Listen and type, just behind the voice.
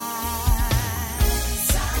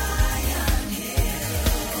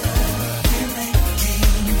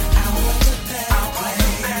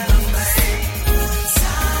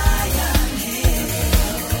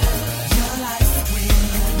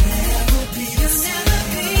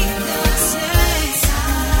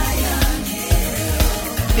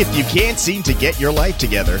If you can't seem to get your life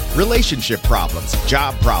together, relationship problems,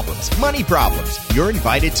 job problems, money problems, you're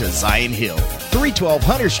invited to Zion Hill, 312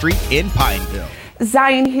 Hunter Street in Pineville.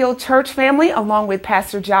 Zion Hill Church family, along with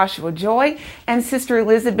Pastor Joshua Joy and Sister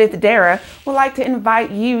Elizabeth Dara, would like to invite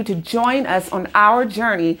you to join us on our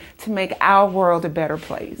journey to make our world a better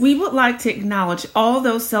place. We would like to acknowledge all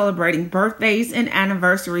those celebrating birthdays and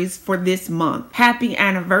anniversaries for this month. Happy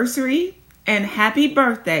anniversary and happy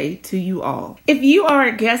birthday to you all. If you are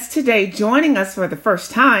a guest today joining us for the first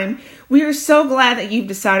time, we are so glad that you've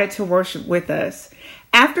decided to worship with us.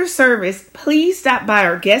 After service, please stop by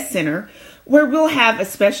our guest center where we'll have a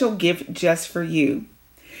special gift just for you.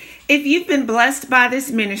 If you've been blessed by this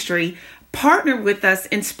ministry, partner with us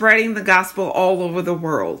in spreading the gospel all over the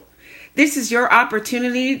world. This is your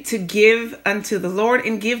opportunity to give unto the Lord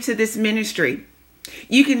and give to this ministry.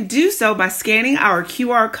 You can do so by scanning our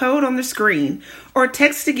QR code on the screen or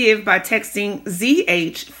text to give by texting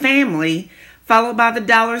ZH Family followed by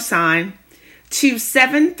the $sign to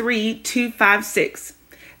 73256.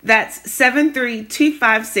 That's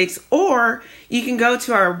 73256, or you can go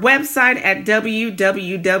to our website at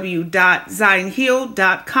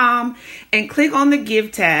www.zionhill.com and click on the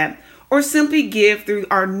Give tab, or simply give through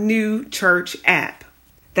our new church app.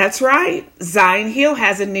 That's right, Zion Hill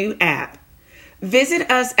has a new app. Visit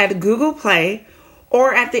us at Google Play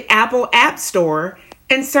or at the Apple App Store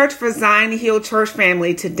and search for Zion Hill Church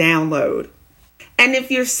Family to download. And if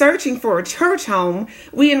you're searching for a church home,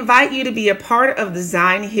 we invite you to be a part of the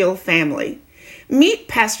Zion Hill family. Meet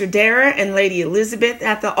Pastor Dara and Lady Elizabeth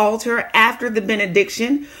at the altar after the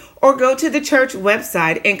benediction, or go to the church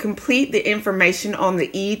website and complete the information on the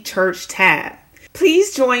e-church tab.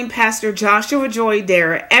 Please join Pastor Joshua Joy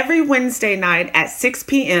Dara every Wednesday night at 6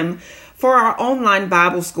 p.m. for our online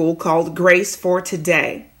Bible school called Grace for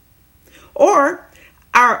Today, or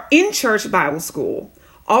our in-church Bible school.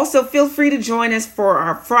 Also, feel free to join us for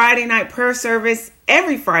our Friday night prayer service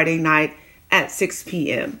every Friday night at 6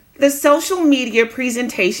 p.m. The social media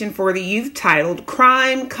presentation for the youth titled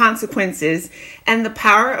Crime, Consequences, and the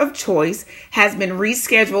Power of Choice has been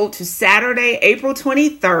rescheduled to Saturday, April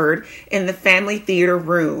 23rd in the Family Theater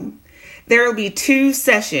Room. There will be 2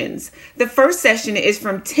 sessions. The first session is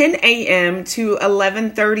from 10 a.m. to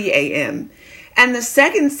 11:30 a.m. And the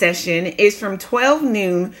second session is from 12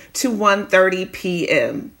 noon to 1:30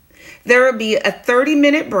 p.m. There will be a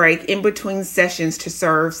 30-minute break in between sessions to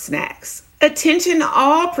serve snacks. Attention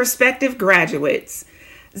all prospective graduates.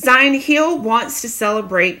 Zion Hill wants to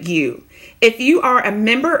celebrate you. If you are a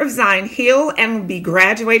member of Zion Hill and will be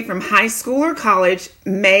graduating from high school or college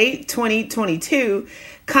May 2022,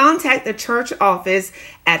 contact the church office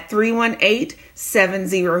at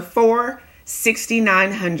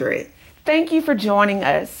 318-704-6900. Thank you for joining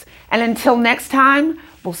us. And until next time,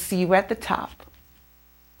 we'll see you at the top.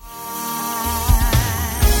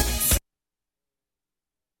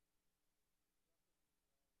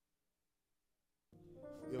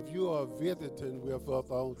 If you are visiting with us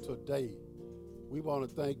on today, we want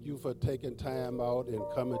to thank you for taking time out and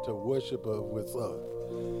coming to worship with us.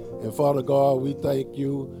 And Father God, we thank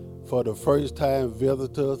you for the first-time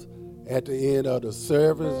visitors. At the end of the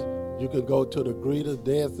service, you can go to the greeters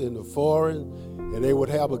desk in the forum, and they would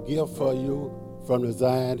have a gift for you from the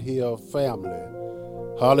Zion Hill family.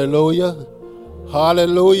 Hallelujah.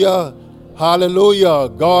 Hallelujah. Hallelujah.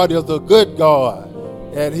 God is a good God,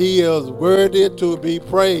 and he is worthy to be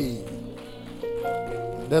praised.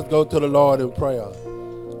 Let's go to the Lord in prayer.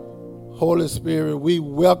 Holy Spirit, we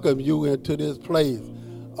welcome you into this place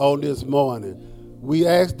on this morning. We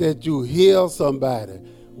ask that you heal somebody.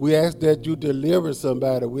 We ask that you deliver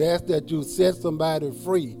somebody. We ask that you set somebody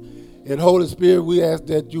free. And Holy Spirit, we ask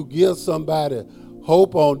that you give somebody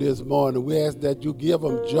hope on this morning. We ask that you give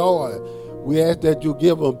them joy. We ask that you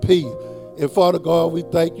give them peace. And Father God, we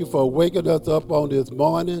thank you for waking us up on this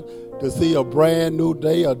morning to see a brand new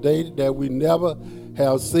day, a day that we never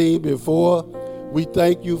have seen before. We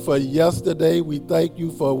thank you for yesterday. We thank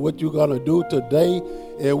you for what you're going to do today.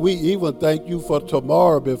 And we even thank you for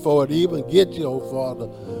tomorrow before it even gets you, oh Father.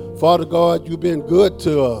 Father God, you've been good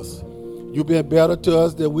to us. You've been better to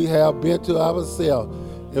us than we have been to ourselves.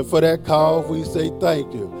 And for that cause, we say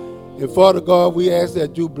thank you. And Father God, we ask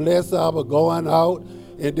that you bless our going out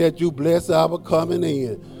and that you bless our coming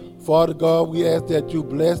in. Father God, we ask that you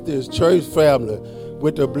bless this church family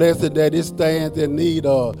with the blessing that it stands in need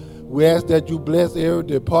of. We ask that you bless every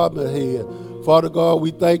department here. Father God,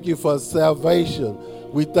 we thank you for salvation.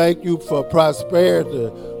 We thank you for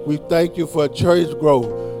prosperity. We thank you for church growth.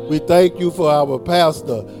 We thank you for our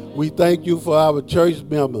pastor. We thank you for our church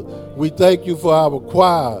members. We thank you for our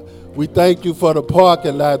choir. We thank you for the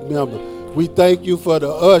parking lot members. We thank you for the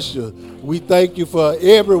usher. We thank you for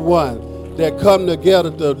everyone that come together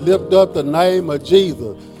to lift up the name of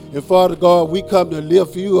Jesus. And Father God, we come to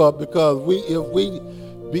lift you up because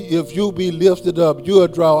if you be lifted up, you will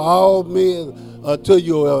draw all men unto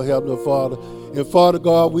you, O Heavenly Father. And Father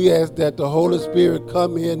God, we ask that the Holy Spirit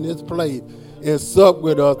come in this place and sup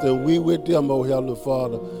with us and we with them, O Heavenly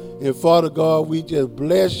Father. And Father God, we just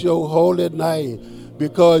bless your holy name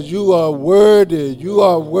because you are worthy. You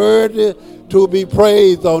are worthy to be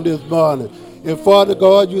praised on this morning. And Father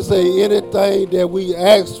God, you say anything that we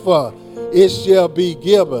ask for, it shall be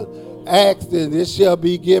given. Ask and it shall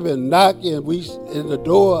be given. Knock and the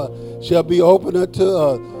door shall be opened unto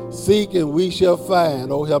us. Seek and we shall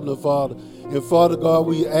find, O Heavenly Father. And Father God,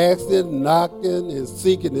 we asking, knocking, and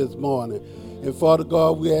seeking this morning. And Father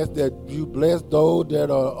God, we ask that you bless those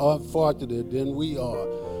that are unfortunate than we are.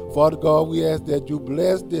 Father God, we ask that you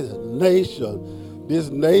bless this nation. This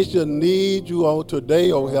nation needs you on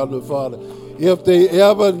today, O Heavenly Father. If they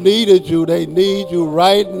ever needed you, they need you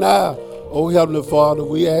right now, O Heavenly Father.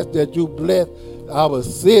 We ask that you bless our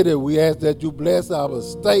city. We ask that you bless our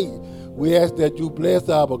state. We ask that you bless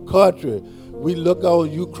our country. We look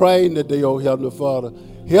on Ukraine today, O Heavenly Father.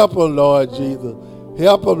 Help them, Lord Jesus.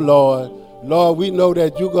 Help them, Lord. Lord, we know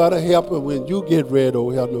that you're going to help them when you get ready, O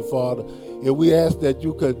Heavenly Father. And we ask that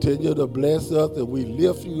you continue to bless us and we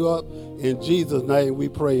lift you up. In Jesus' name we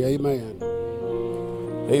pray. Amen.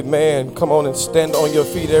 Amen. Come on and stand on your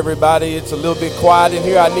feet, everybody. It's a little bit quiet in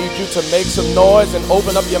here. I need you to make some noise and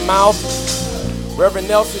open up your mouth. Reverend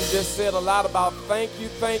Nelson just said a lot about thank you,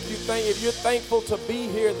 thank you, thank you. If you're thankful to be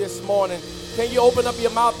here this morning, can you open up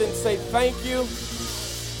your mouth and say thank you?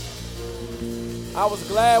 I was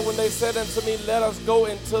glad when they said unto me, let us go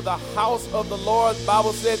into the house of the Lord. The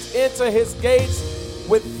Bible says, enter his gates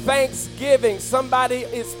with thanksgiving. Somebody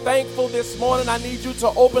is thankful this morning. I need you to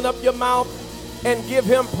open up your mouth and give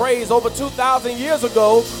him praise. Over 2,000 years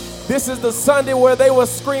ago, this is the Sunday where they were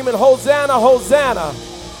screaming, Hosanna, Hosanna,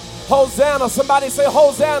 Hosanna. Somebody say,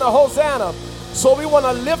 Hosanna, Hosanna. So we want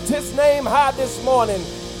to lift his name high this morning.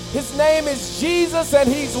 His name is Jesus, and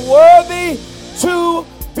he's worthy to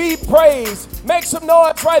be praised. Make some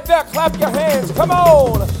noise right there. Clap your hands. Come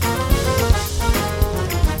on.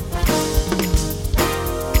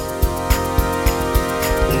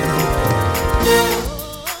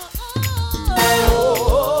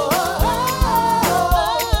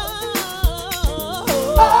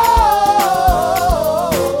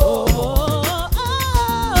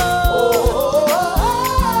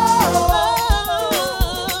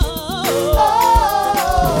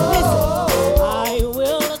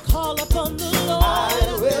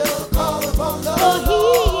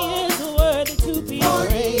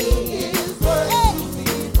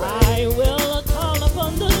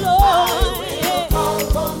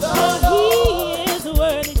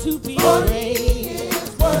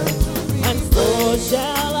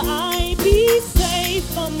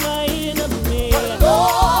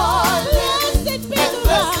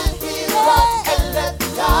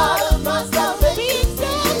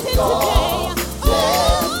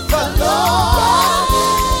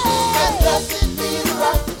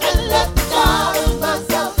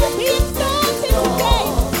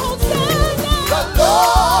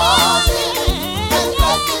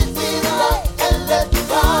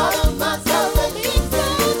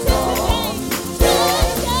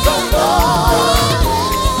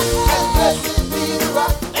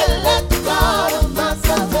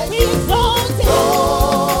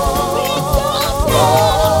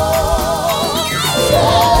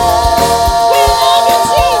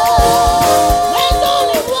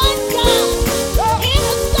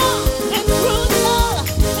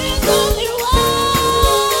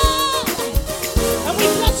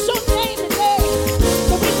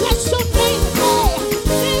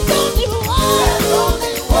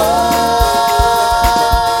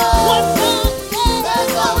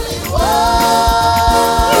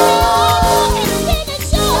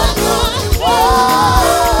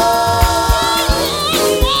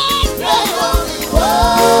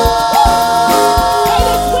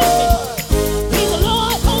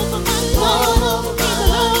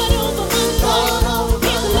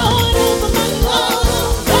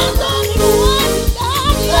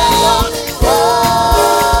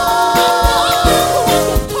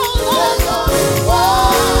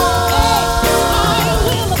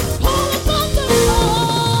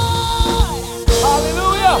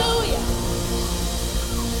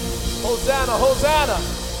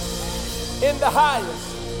 in the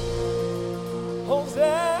highest.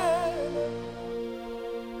 Hosanna,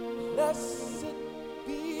 blessed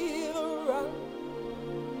be the rock,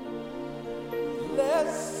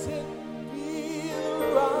 blessed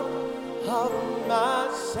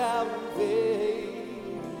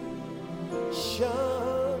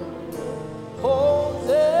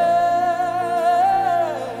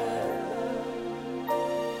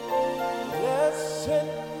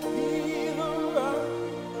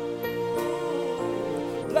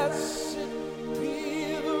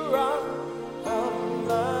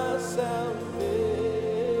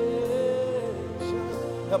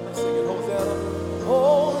Help me sing it, Hosanna.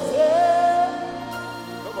 Hosanna.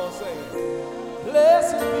 Come on, sing it.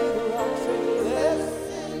 Blessed be the rock. Say, blessed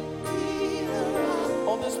be the rock.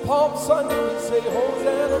 On this Palm Sunday, we say,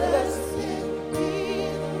 Hosanna, blessed be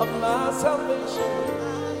of my salvation.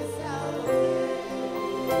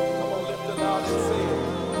 Come on, lift it out and say it.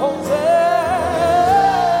 Hosanna.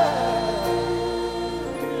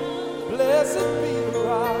 Blessed be the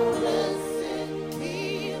rock.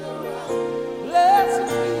 Blessed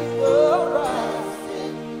be the rock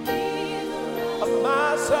of my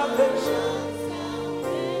salvation.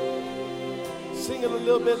 Sing it a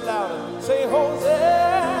little bit louder. Say,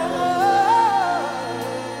 Hosanna.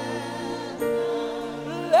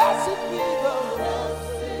 Blessed be the rock.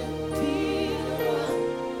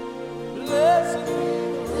 Blessed be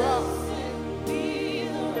the rock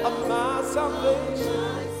of my salvation.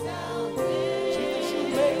 Jesus, you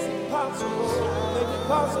make it possible. Make it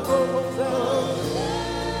possible, Hosanna.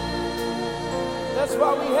 That's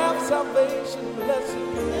why we have salvation. Blessed be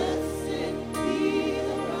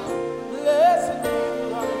the rock. Blessed be the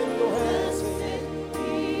rock. Lift your hands and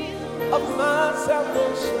sing. Of my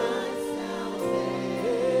salvation.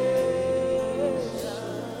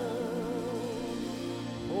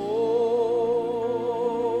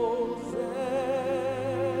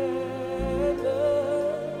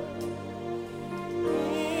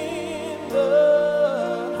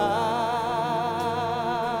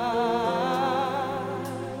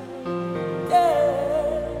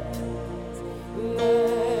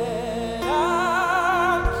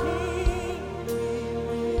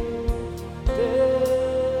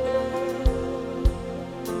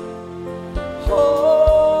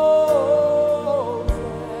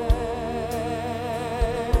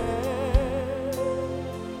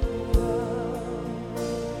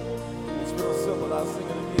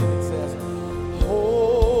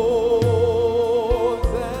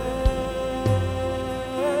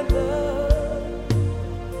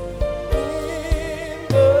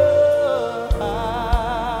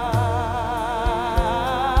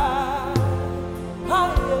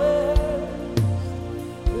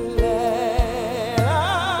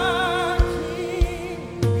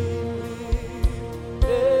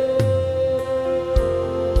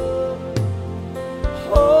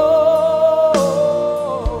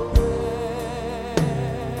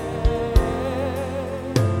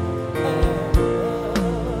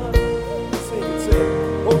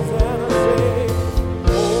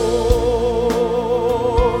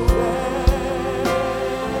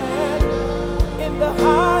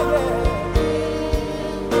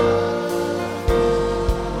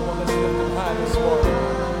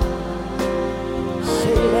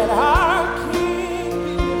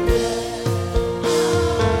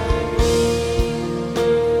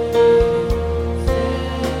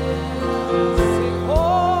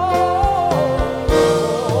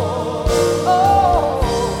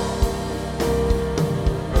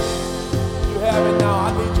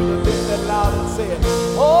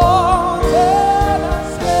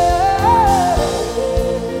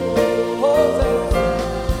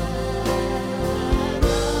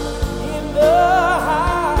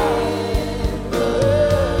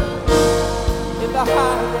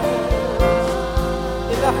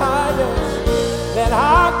 That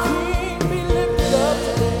our King be lifted up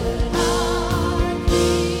today.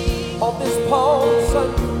 On this Palm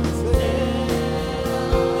Sunday,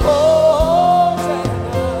 Hosanna,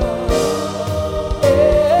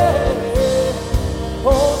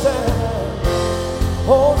 Hosanna,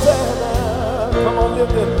 Hosanna. Come on,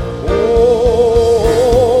 lift it.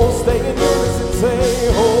 Oh, stay in unison, say,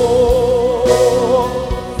 oh.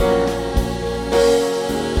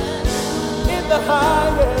 In the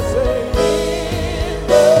highest, say,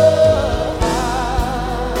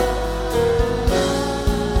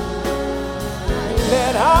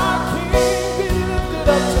 let our King be lifted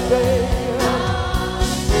up today.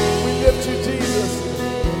 We lift you, Jesus.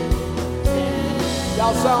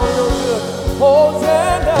 Y'all sound real good.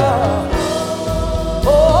 Hosanna.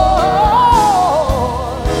 Oh.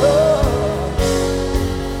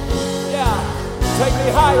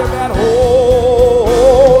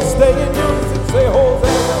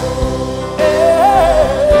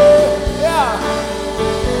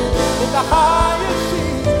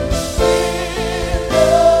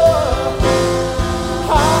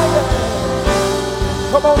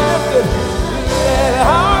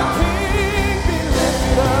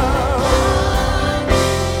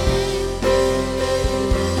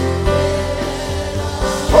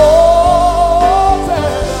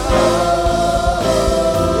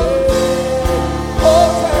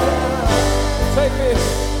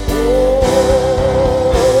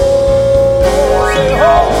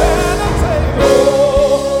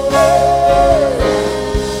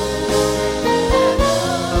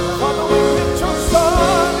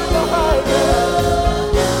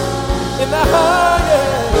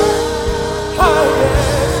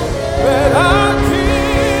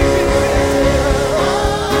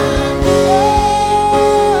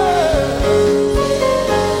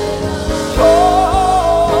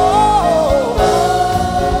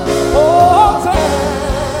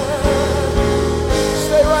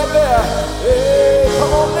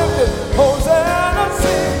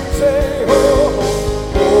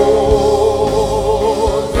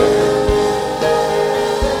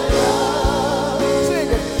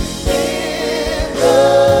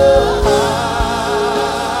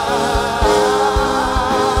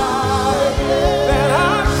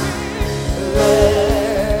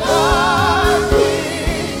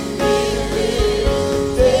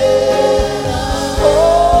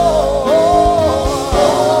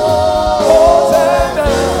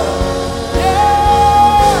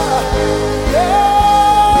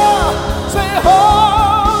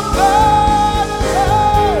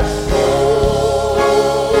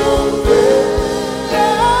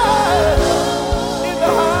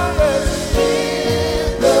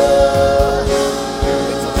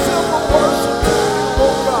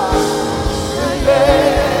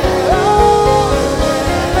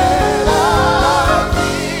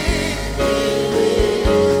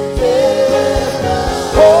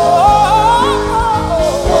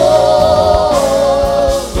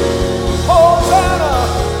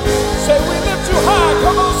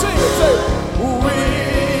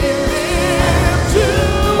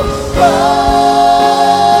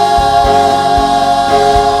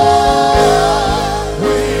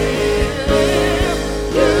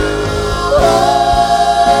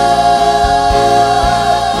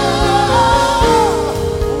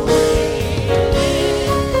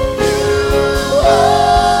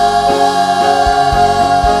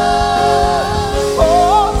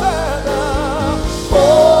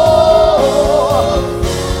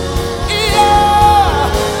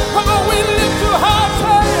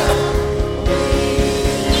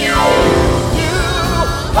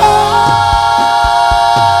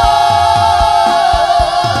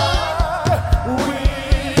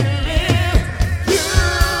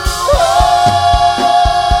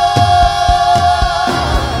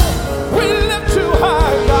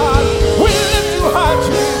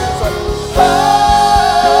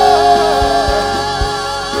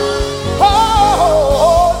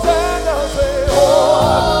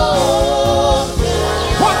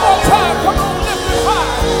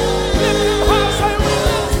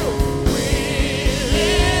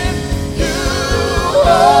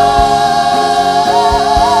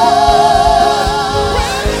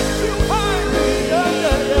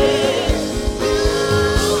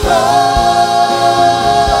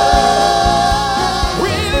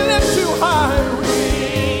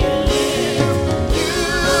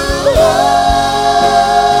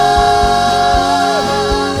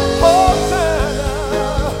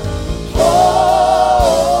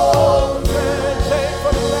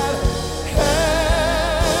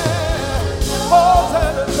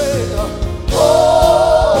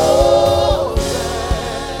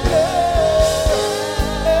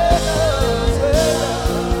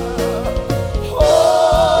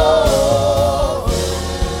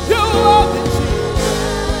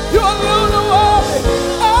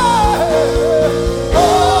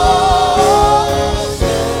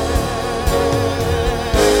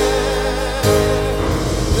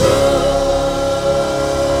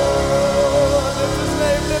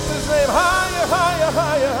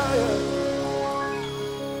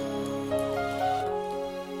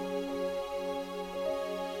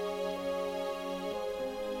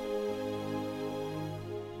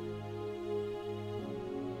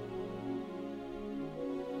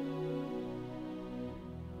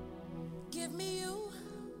 Give me you.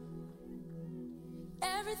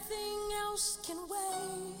 Everything else can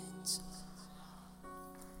wait.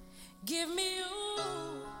 Give me you.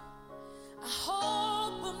 I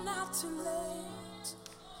hope I'm not too late.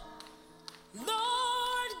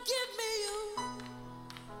 Lord, give me you.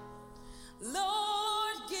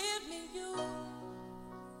 Lord, give me you.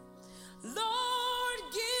 Lord,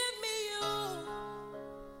 give me you.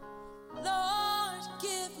 Lord,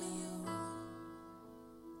 give me you.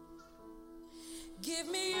 Give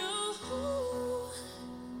me you.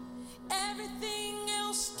 Everything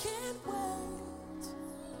else can wait.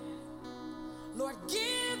 Lord,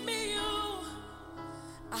 give me you.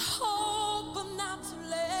 I hope I'm not too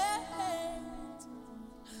late.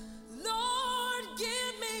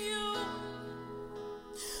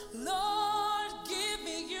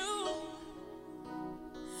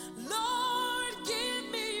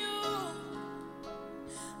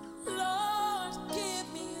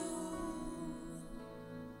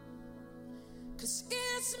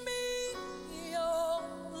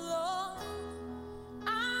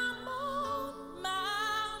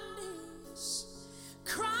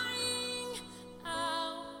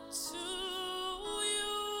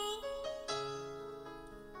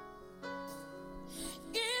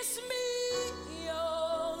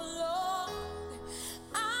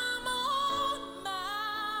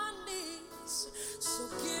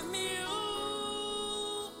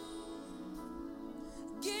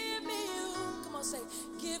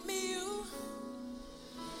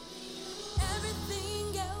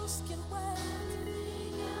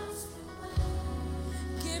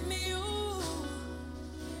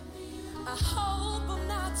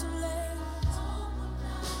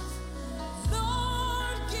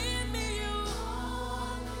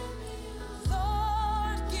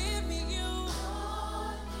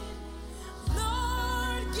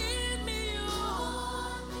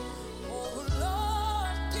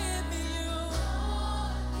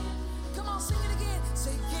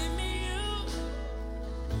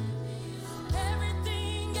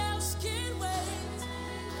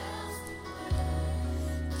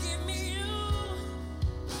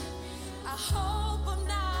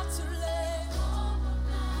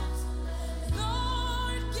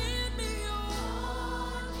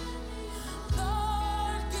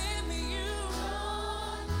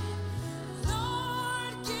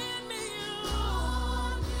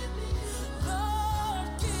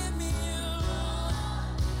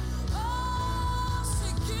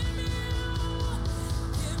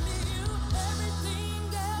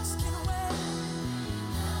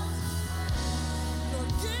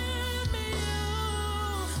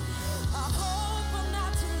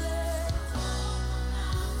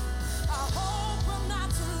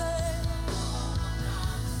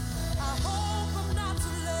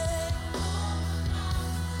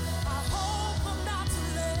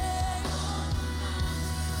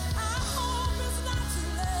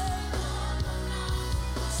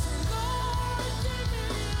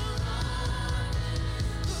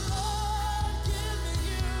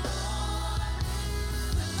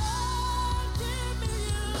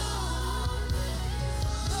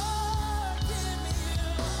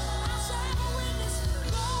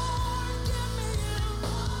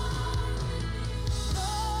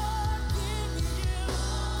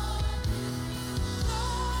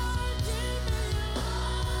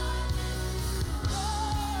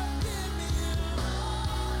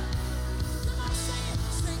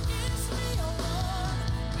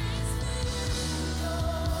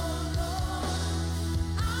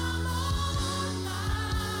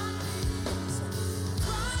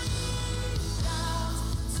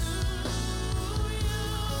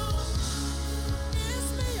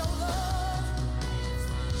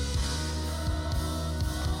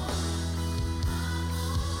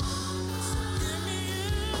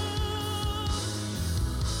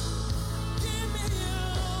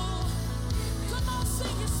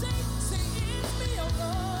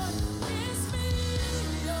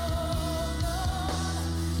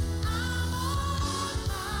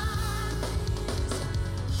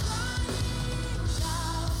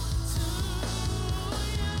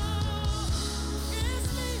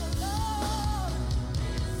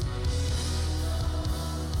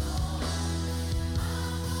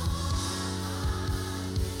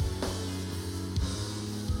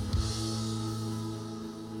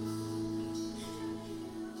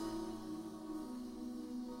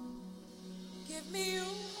 Give me you.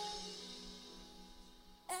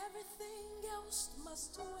 Everything else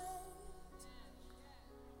must wait.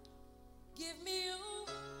 Give me you. I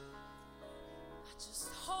just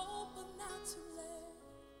hope I'm not too late.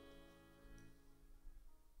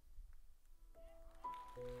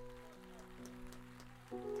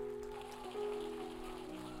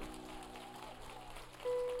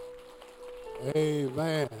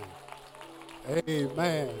 Amen.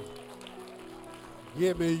 Amen.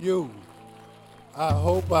 Give me you. I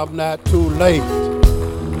hope I'm not too late.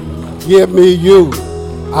 Give me you.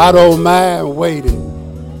 I don't mind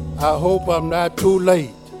waiting. I hope I'm not too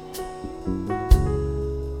late.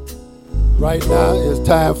 Right now it's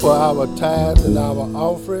time for our tithe and our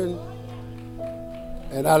offering.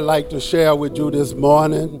 And I'd like to share with you this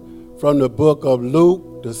morning from the book of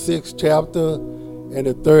Luke, the 6th chapter and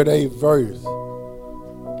the 38th verse.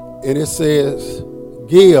 And it says,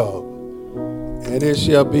 give, and it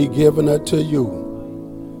shall be given unto you.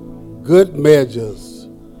 Good measures,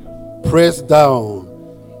 pressed down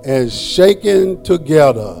and shaken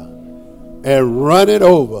together and run it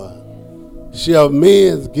over, shall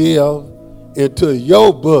men give into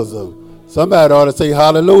your bosom. Somebody ought to say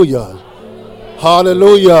hallelujah.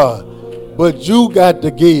 Hallelujah. But you got to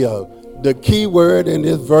give. The key word in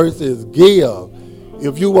this verse is give.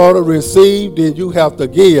 If you want to receive, then you have to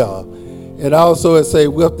give. And also it say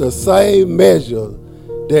with the same measure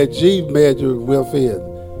that ye measured with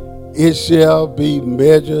it shall be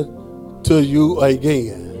measured to you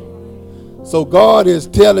again. So God is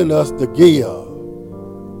telling us to give.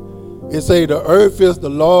 It say the earth is the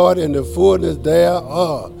Lord and the fullness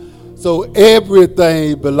thereof. So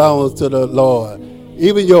everything belongs to the Lord.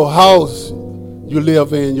 Even your house you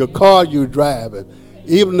live in, your car you driving,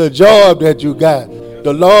 even the job that you got.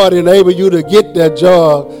 The Lord enable you to get that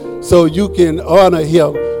job so you can honor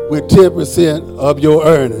him with 10% of your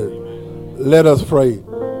earnings. Let us pray.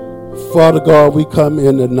 Father God, we come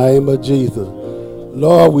in the name of Jesus.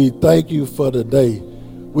 Lord, we thank you for the day.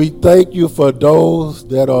 We thank you for those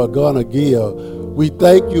that are going to give. We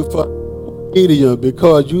thank you for obedience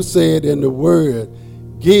because you said in the word,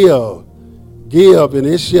 give, and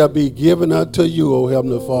it shall be given unto you, O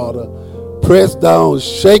Heavenly Father. Pressed down,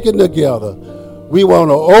 shaken together. We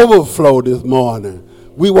want to overflow this morning.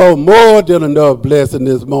 We want more than enough blessing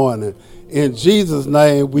this morning. In Jesus'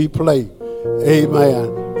 name we pray.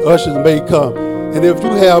 Amen. Ushers may come. And if you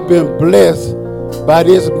have been blessed by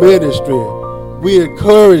this ministry, we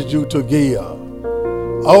encourage you to give.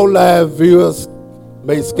 Online viewers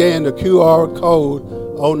may scan the QR code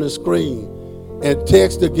on the screen and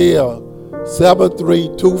text to give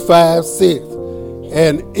 73256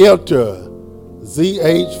 and enter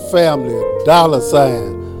ZH Family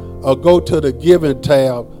 $, or go to the giving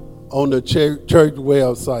tab on the church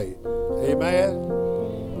website. Amen.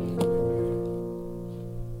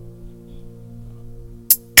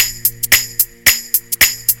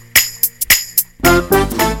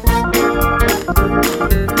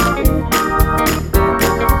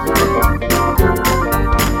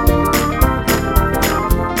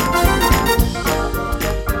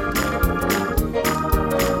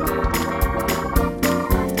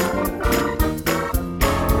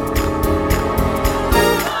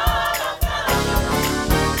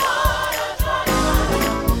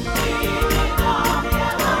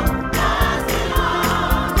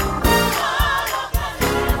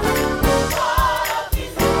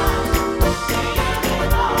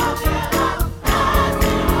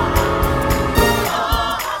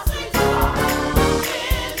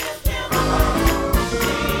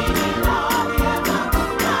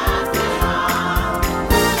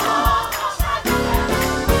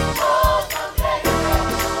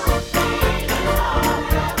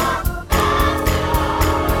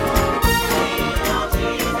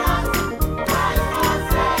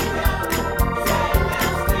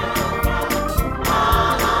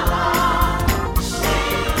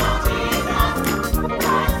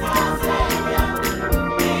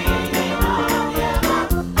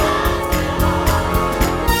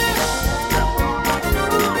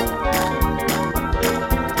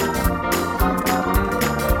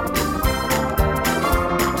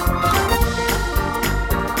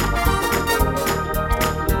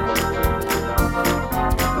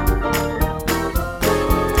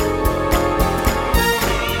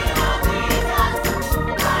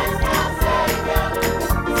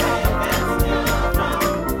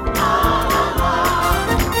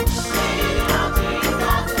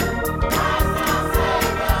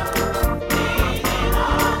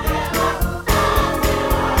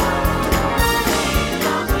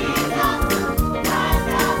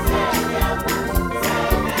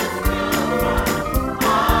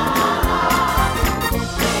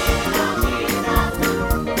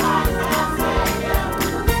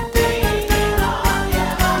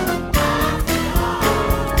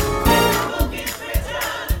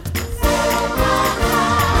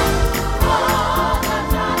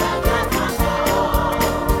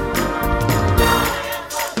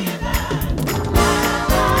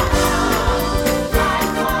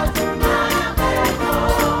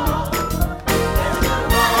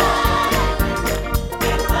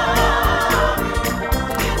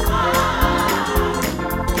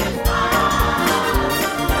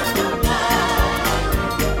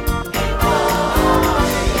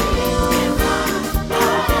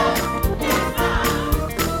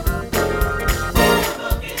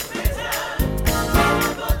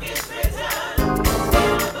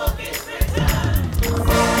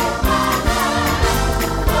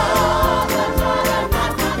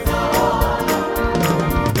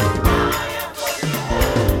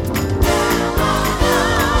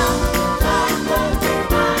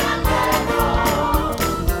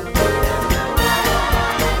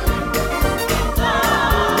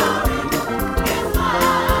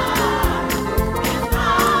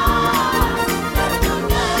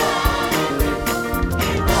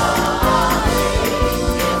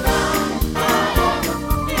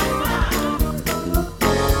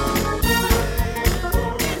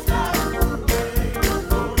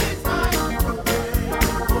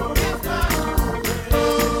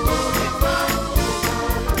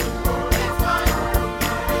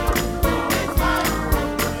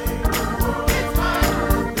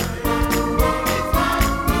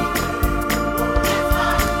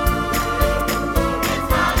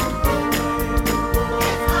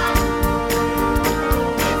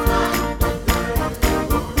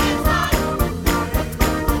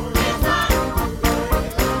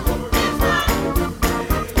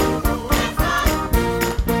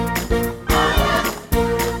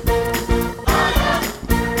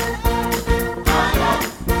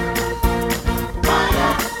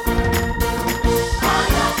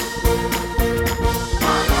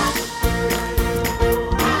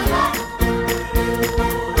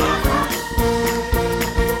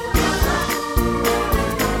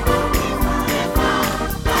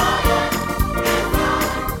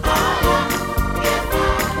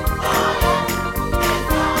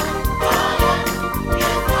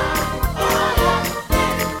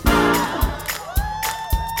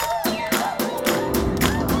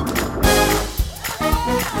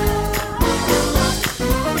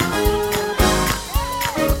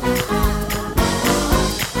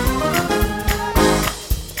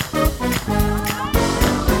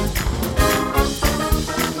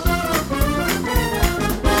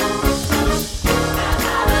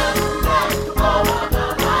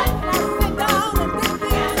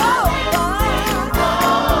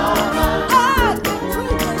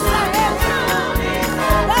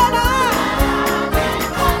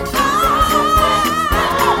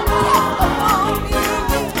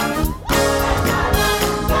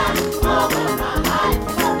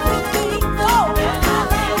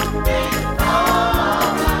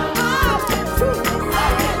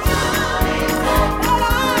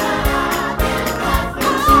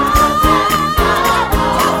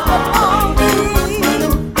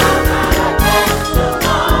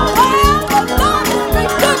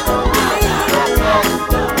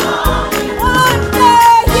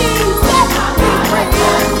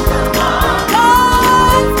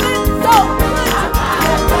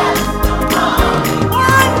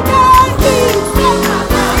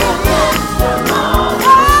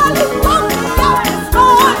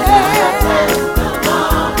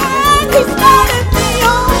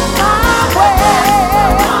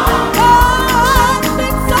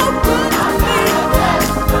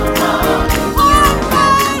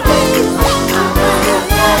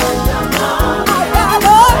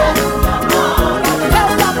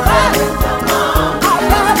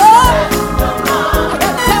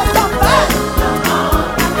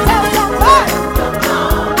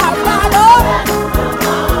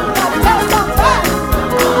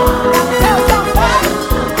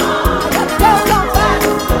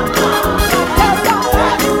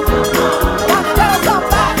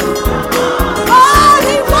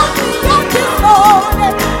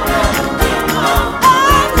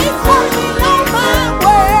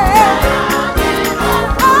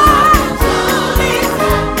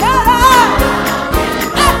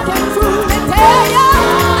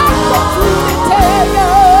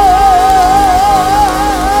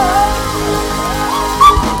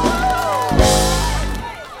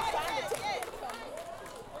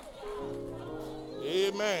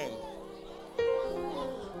 Amen.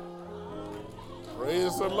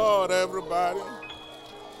 Praise the Lord, everybody.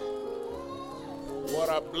 What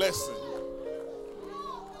a blessing.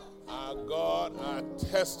 Our God, our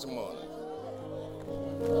testimony.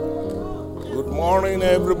 Good morning,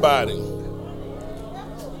 everybody.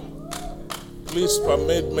 Please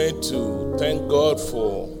permit me to thank God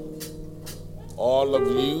for all of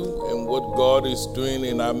you and what God is doing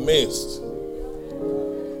in our midst.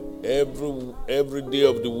 Every day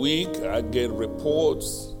of the week, I get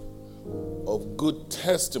reports of good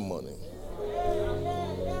testimony.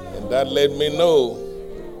 And that let me know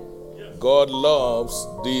God loves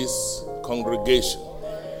this congregation.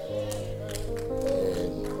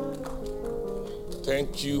 And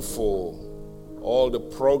thank you for all the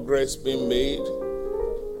progress being made.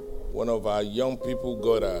 One of our young people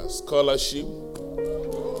got a scholarship.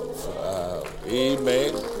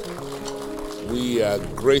 Amen. We are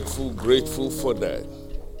grateful for that.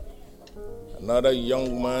 Another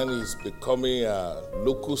young man is becoming a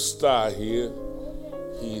local star here.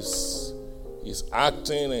 He's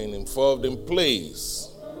acting and involved in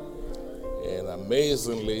plays. And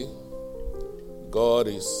amazingly, God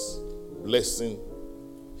is blessing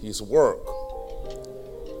his work.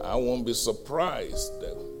 I won't be surprised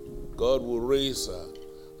that God will raise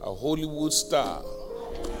a Hollywood star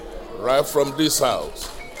right from this house.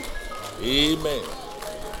 Amen.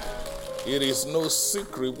 It is no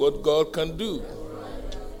secret what God can do.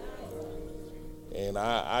 And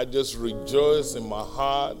I just rejoice in my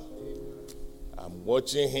heart. I'm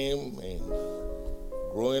watching him and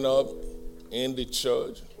growing up in the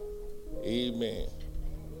church. Amen.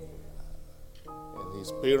 And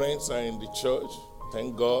his parents are in the church.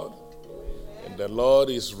 Thank God. And the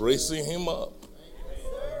Lord is raising him up.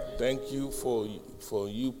 Thank you for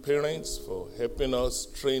you parents for helping us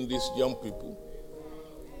train these young people,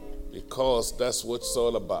 because that's what it's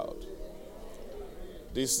all about.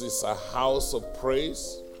 This is a house of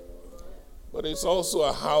praise, but it's also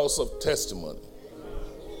a house of testimony.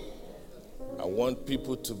 I want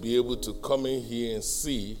people to be able to come in here and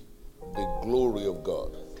see the glory of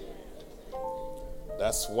God.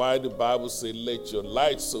 That's why the Bible says, let your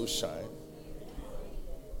light so shine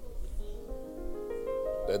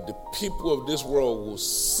that the people of this world will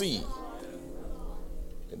see,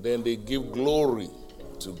 and then they give glory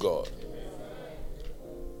to God.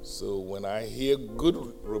 So when I hear good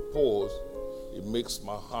reports, it makes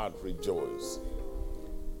my heart rejoice.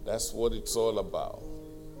 That's what it's all about.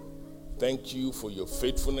 Thank you for your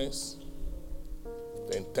faithfulness.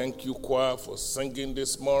 And thank you, choir, for singing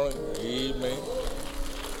this morning. Amen.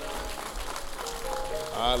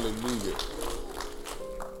 Hallelujah.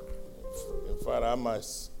 In fact,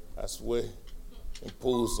 I swear,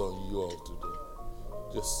 impose on you all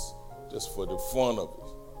today, just for the fun of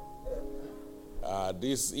it.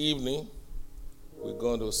 This evening, we're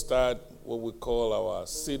going to start what we call our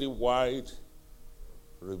citywide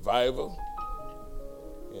revival.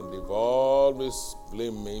 And they've always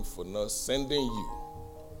blamed me for not sending you.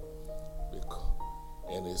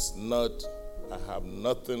 And it's not, I have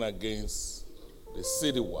nothing against the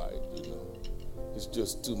citywide, It's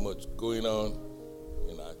just too much going on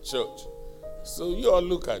in our church. So you all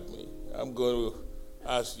look at me. I'm going to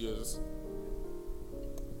ask you,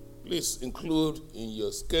 please include in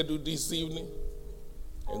your schedule this evening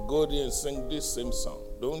and go there and sing this same song.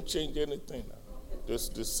 Don't change anything now.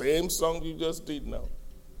 Just the same song you just did now.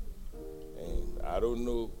 And I don't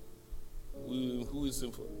know who is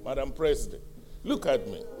in for. Madam President, look at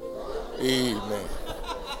me. Amen.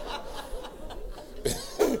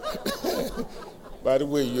 By the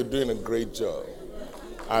way, you're doing a great job.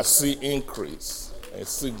 I see increase. I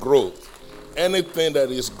see growth. Anything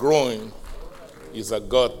that is growing is a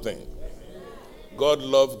God thing. God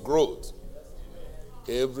loves growth.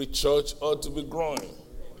 Every church ought to be growing.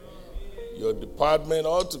 Your department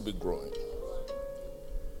ought to be growing.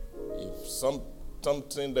 If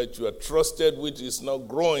something that you are trusted with is not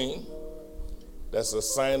growing, that's a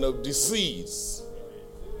sign of disease.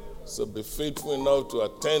 So be faithful enough to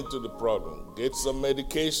attend to the problem. Get some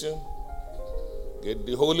medication, get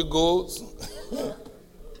the Holy Ghost,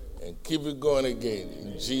 and keep it going again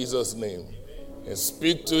in Jesus' name. And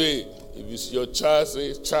speak to it. If it's your child,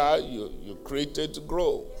 say, child, you're created to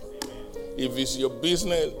grow. If it's your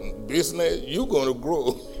business, you're going to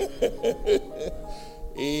grow.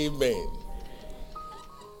 Amen.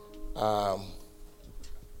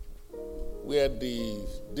 We are the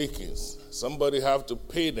deacons. Somebody have to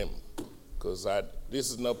pay them, because this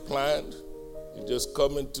is not planned. It's just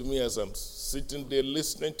coming to me as I'm sitting there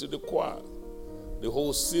listening to the choir. The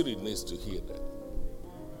whole city needs to hear that.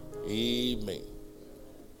 Amen.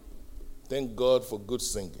 Thank God for good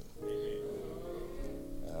singing.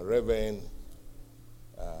 Reverend,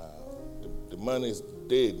 the man is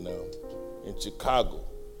dead now, in Chicago.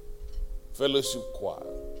 Fellowship Choir.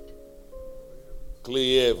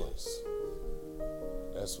 Clay Evans.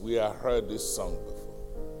 That's where I heard this song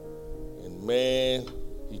before. And man,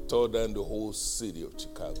 he tore down the whole city of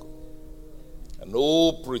Chicago. An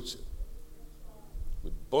old preacher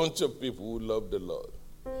with a bunch of people who love the Lord.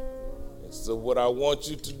 And so what I want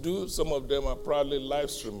you to do, some of them are probably live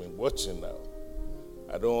streaming, watching now.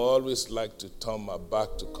 I don't always like to turn my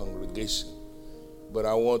back to congregation, but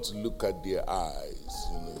I want to look at their eyes,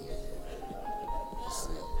 you know.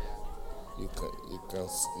 See,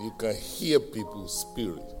 you can hear people's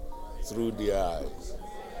spirit through their eyes.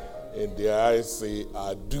 And their eyes say,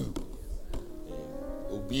 I do.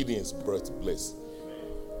 And obedience births blessing.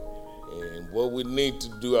 And what we need to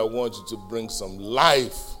do, I want you to bring some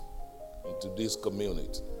life into this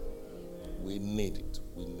community. We need it.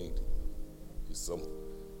 We need it.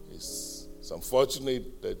 It's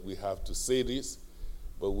unfortunate that we have to say this,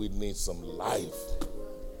 but we need some life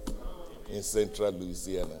in central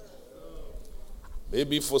Louisiana.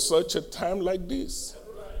 Maybe for such a time like this,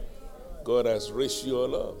 God has raised you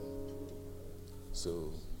all up.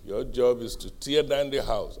 So your job is to tear down the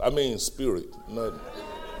house. I mean, spirit, no.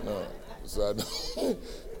 So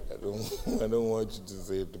I don't want you to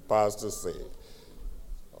say the pastor said.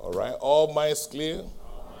 All right, all minds clear?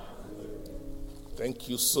 Thank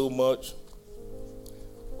you so much.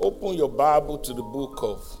 Open your Bible to the book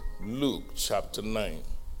of Luke, chapter 9.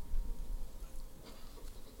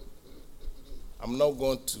 I'm not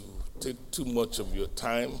going to take too much of your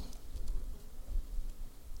time.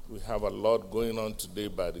 We have a lot going on today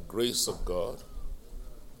by the grace of God.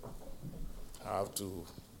 I have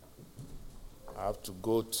to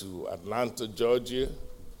go to Atlanta, Georgia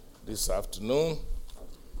this afternoon,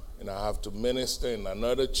 and I have to minister in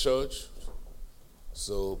another church.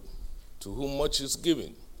 So, to whom much is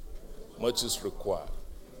given, much is required.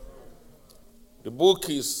 The book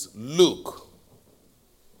is Luke,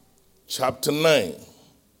 chapter 9,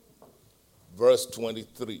 verse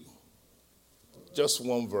 23. Just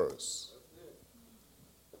one verse.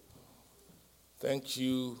 Thank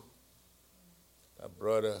you,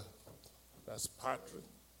 brother. That's Patrick.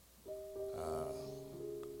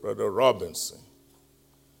 Brother Robinson.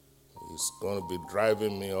 He's going to be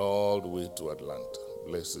driving me all the way to Atlanta.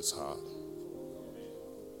 Bless his heart.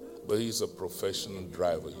 But he's a professional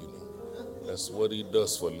driver, you know. That's what he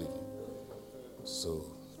does for a living.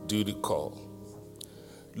 So, duty call.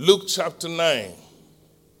 Luke chapter 9,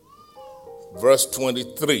 verse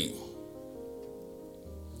 23.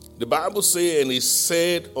 The Bible says, and he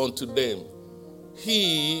said unto them,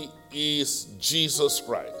 He is Jesus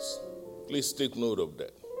Christ. Please take note of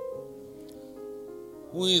that.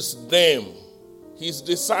 Who is them? His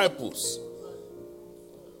disciples.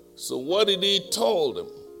 So what did he tell them?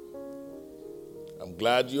 I'm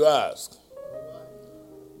glad you asked.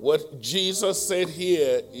 What Jesus said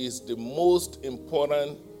here is the most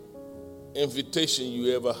important invitation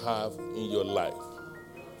you ever have in your life.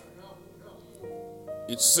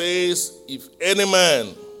 It says, if any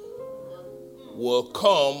man will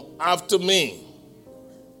come after me,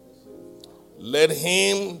 let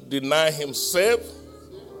him deny himself,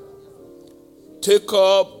 take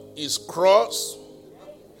up his cross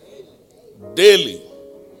daily,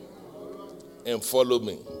 and follow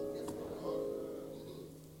me.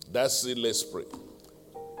 That's it. Let's pray.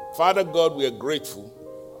 Father God, we are grateful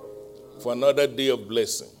for another day of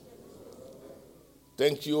blessing.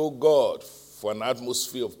 Thank you, O God, for an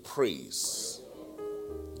atmosphere of praise.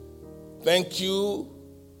 Thank you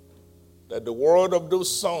that the word of those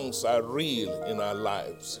songs are real in our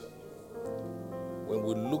lives. When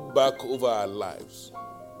we look back over our lives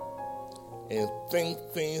and think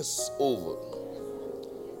things over,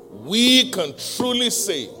 we can truly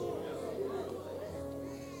say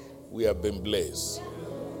we have been blessed.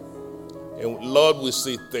 And Lord, we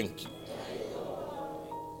say thank you.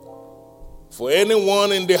 For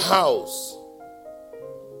anyone in the house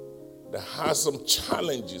that has some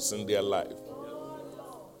challenges in their life,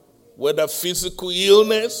 whether physical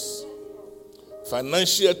illness,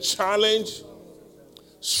 financial challenge,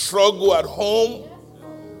 struggle at home,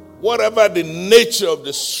 whatever the nature of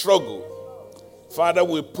the struggle, Father,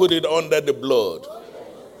 we put it under the blood.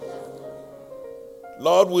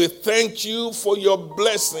 Lord, we thank you for your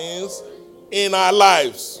blessings in our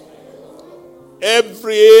lives.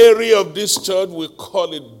 Every area of this church, we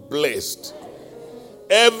call it blessed.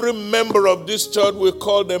 Every member of this church, we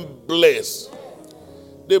call them blessed.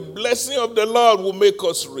 The blessing of the Lord will make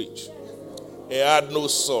us rich and add no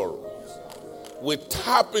sorrow. We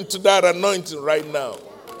tap into that anointing right now.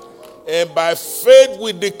 And by faith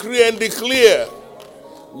we decree and declare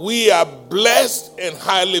we are blessed and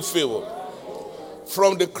highly favored.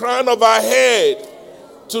 From the crown of our head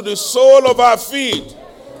to the sole of our feet,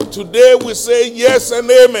 today we say yes and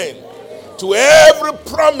amen to every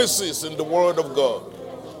promises in the word of God.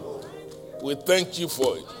 We thank you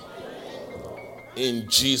for it. In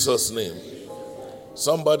Jesus' name.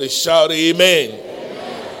 Somebody shout amen.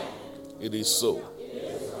 Amen. It is so.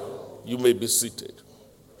 You may be seated.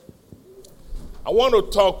 I want to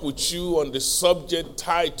talk with you on the subject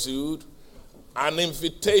titled An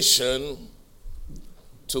Invitation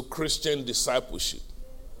to Christian Discipleship.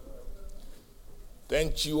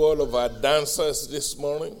 Thank you, all of our dancers this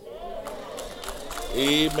morning.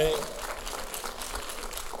 Amen.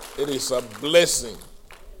 It is a blessing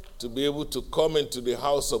to be able to come into the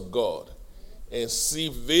house of God and see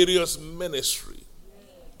various ministry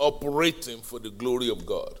operating for the glory of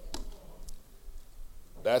God.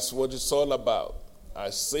 That's what it's all about.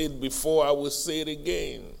 I said before, I will say it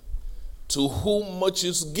again. To whom much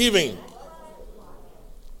is given,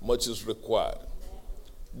 much is required.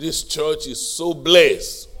 This church is so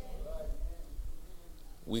blessed,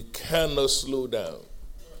 we cannot slow down.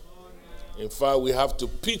 In fact, we have to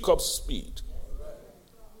pick up speed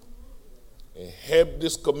and help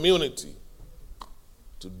this community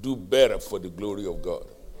to do better for the glory of God.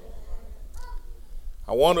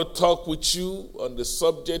 I want to talk with you on the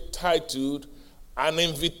subject titled An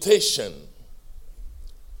Invitation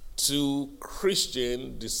to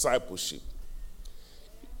Christian Discipleship.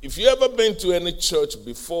 If you ever been to any church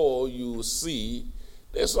before, you will see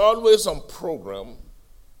there's always on program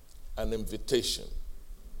an invitation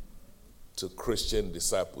to Christian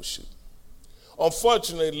discipleship.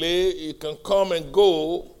 Unfortunately, it can come and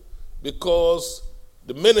go because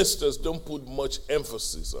the ministers don't put much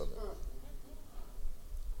emphasis on it.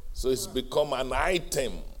 So it's become an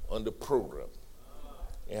item on the program.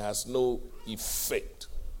 It has no effect.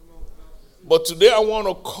 But today I want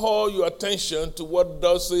to call your attention to what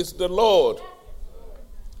thus says the Lord.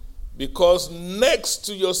 Because next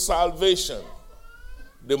to your salvation,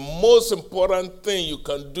 the most important thing you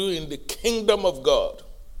can do in the kingdom of God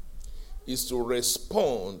is to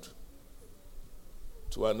respond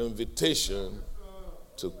to an invitation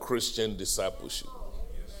to Christian discipleship.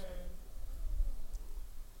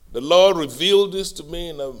 The Lord revealed this to me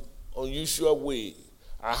in an unusual way.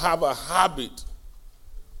 I have a habit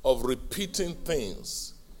of repeating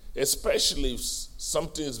things, especially if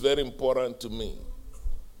something is very important to me.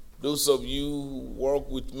 Those of you who work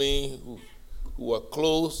with me, who are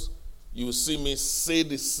close, you will see me say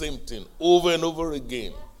the same thing over and over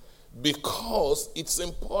again because it's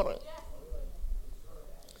important.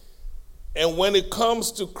 And when it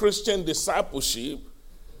comes to Christian discipleship,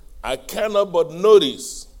 I cannot but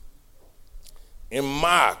notice in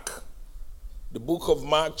Mark, the book of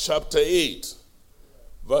Mark chapter 8,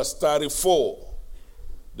 verse 34,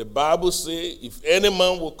 the Bible says, if any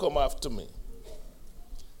man will come after me,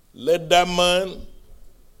 let that man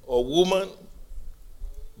or woman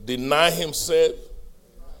deny himself,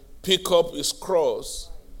 pick up his cross,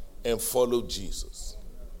 and follow Jesus.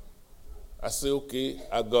 I say, okay,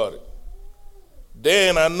 I got it.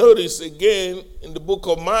 Then I notice again in the book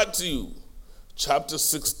of Matthew, chapter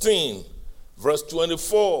 16, verse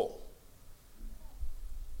 24,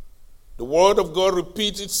 the word of God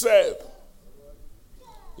repeats itself.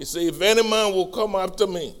 He says, if any man will come after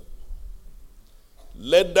me,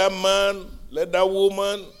 let that man, let that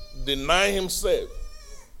woman deny himself,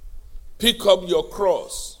 pick up your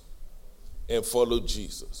cross, and follow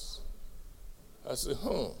Jesus. I said,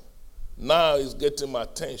 now he's getting my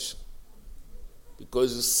attention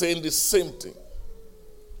because he's saying the same thing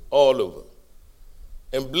all over.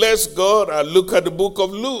 And bless God, I look at the book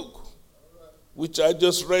of Luke, which I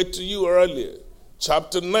just read to you earlier,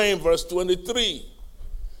 chapter 9, verse 23.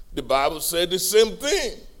 The Bible said the same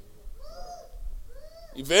thing.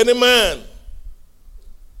 If any man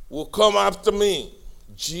will come after me,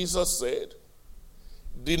 Jesus said,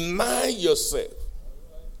 deny yourself,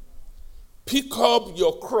 pick up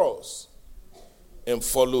your cross, and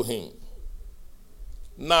follow him.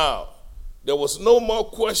 Now, there was no more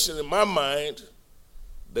question in my mind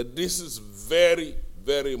that this is very,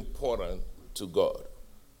 very important to God.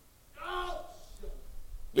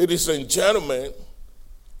 Ladies and gentlemen,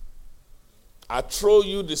 I throw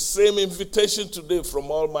you the same invitation today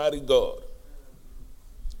from Almighty God.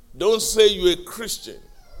 Don't say you're a Christian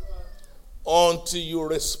until you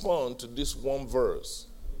respond to this one verse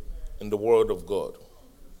in the Word of God.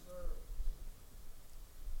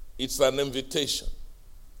 It's an invitation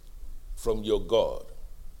from your God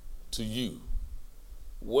to you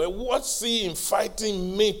Well, what's he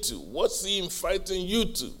inviting me to? What's he inviting you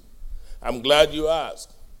to? I'm glad you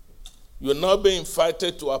asked. You're not being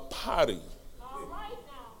invited to a party.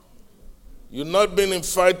 You're not being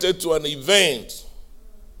invited to an event.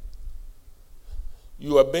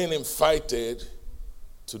 You are being invited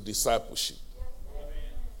to discipleship.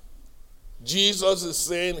 Jesus is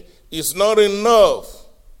saying it's not enough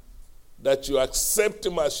that you accept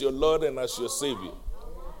him as your Lord and as your Savior.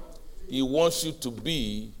 He wants you to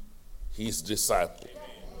be his disciple.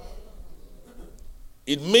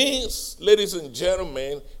 It means, ladies and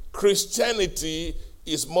gentlemen, Christianity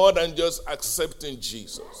is more than just accepting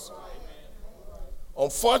Jesus.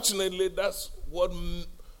 Unfortunately, that's what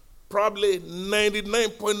probably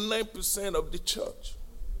 99.9% of the church,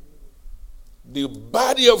 the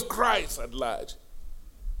body of Christ at large,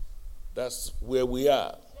 that's where we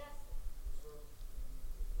are.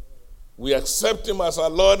 We accept him as our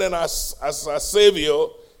Lord and as our Savior,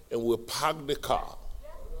 and we park the car.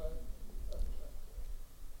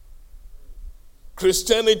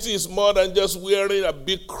 Christianity is more than just wearing a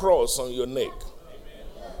big cross on your neck.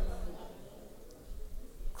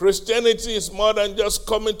 Christianity is more than just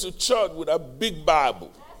coming to church with a big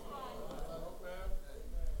Bible.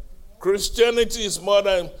 Christianity is more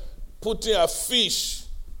than putting a fish,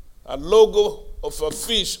 a logo of a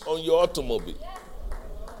fish on your automobile.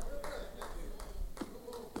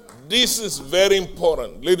 This is very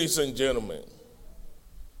important, ladies and gentlemen.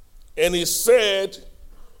 And he said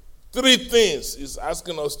 3 things he's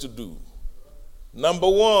asking us to do. Number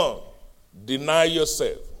 1, deny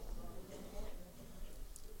yourself.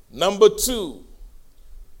 Number 2,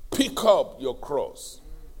 pick up your cross.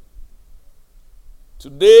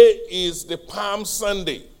 Today is the Palm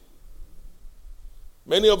Sunday.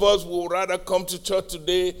 Many of us would rather come to church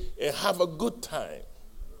today and have a good time,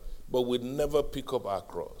 but we'd never pick up our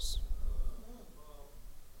cross.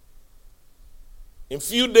 In a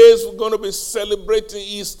few days, we're going to be celebrating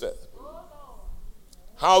Easter.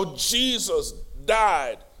 How Jesus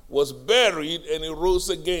died, was buried, and he rose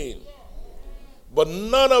again. But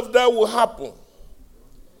none of that will happen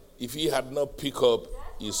if he had not picked up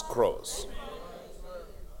his cross.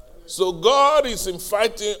 So God is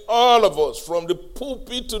inviting all of us from the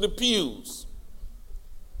pulpit to the pews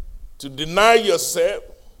to deny yourself,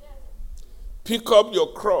 pick up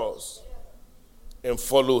your cross, and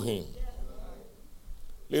follow him.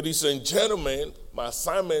 Ladies and gentlemen, my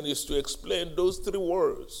assignment is to explain those 3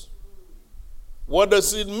 words. What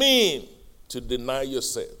does it mean to deny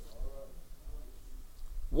yourself?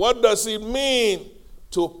 What does it mean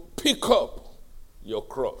to pick up your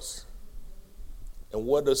cross? And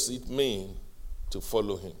what does it mean to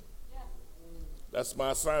follow him? That's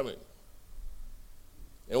my assignment.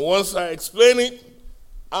 And once I explain it,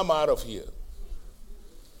 I'm out of here.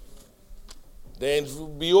 Then it will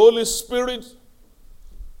be Holy Spirit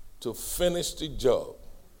to finish the job.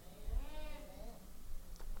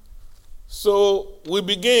 So we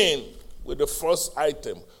begin with the first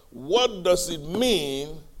item. What does it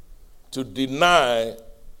mean to deny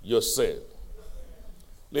yourself?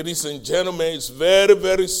 Ladies and gentlemen, it's very,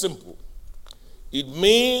 very simple. It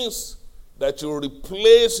means that you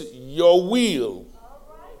replace your will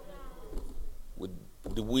with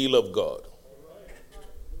the will of God.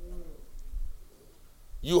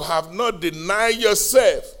 You have not denied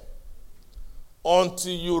yourself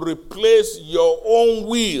until you replace your own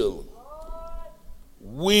will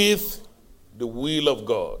with the will of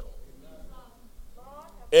God.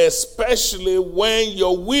 Especially when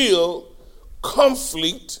your will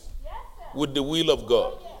conflict with the will of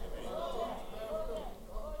God.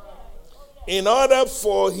 In order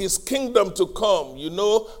for his kingdom to come, you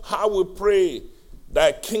know how we pray,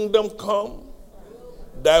 thy kingdom come,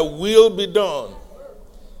 thy will be done.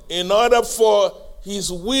 In order for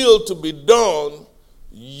his will to be done,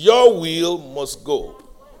 your will must go.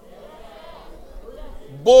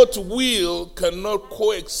 Both will cannot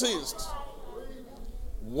coexist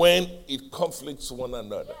when it conflicts one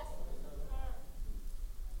another.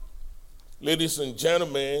 Ladies and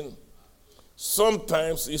gentlemen,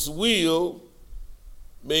 sometimes his will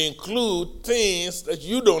may include things that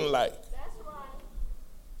you don't like.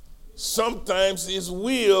 Sometimes his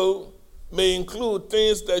will may include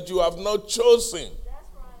things that you have not chosen.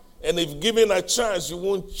 And if given a chance, you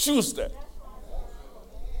won't choose that.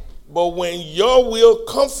 But when your will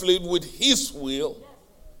conflict with his will,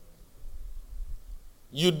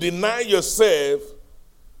 you deny yourself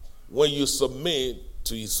when you submit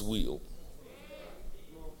to his will.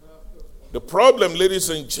 The problem, ladies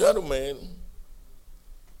and gentlemen,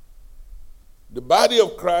 the body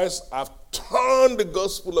of Christ have turned the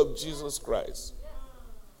gospel of Jesus Christ.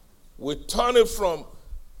 We turn it from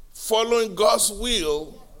following God's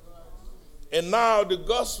will, and now the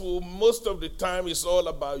gospel most of the time is all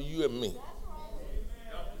about you and me.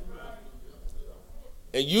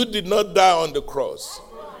 And you did not die on the cross.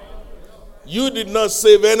 You did not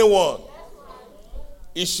save anyone.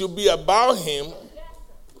 It should be about him,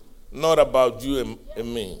 not about you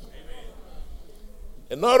and me.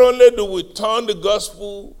 And not only do we turn the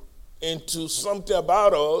gospel into something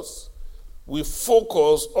about us, we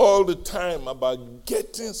focus all the time about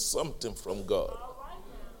getting something from God.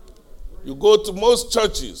 You go to most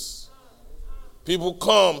churches, people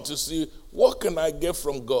come to see, what can I get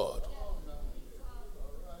from God?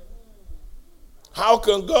 How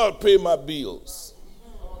can God pay my bills?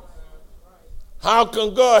 How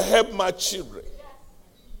can God help my children?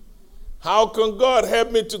 How can God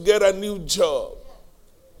help me to get a new job?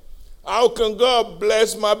 How can God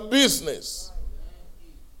bless my business?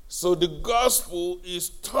 So the gospel is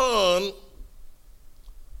turned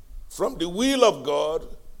from the will of God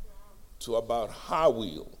to about her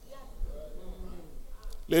will.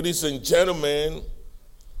 Ladies and gentlemen,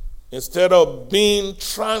 instead of being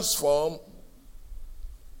transformed,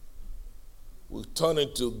 we turn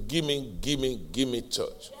into gimme, gimme, gimme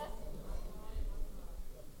church.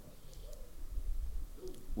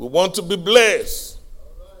 We want to be blessed,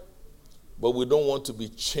 but we don't want to be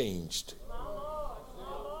changed.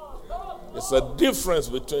 There's a difference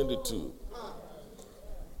between the two.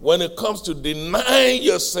 When it comes to denying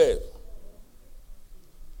yourself,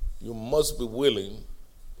 you must be willing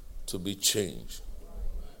to be changed.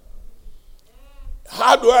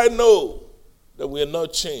 How do I know that we are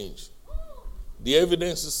not changed? The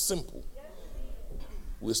evidence is simple.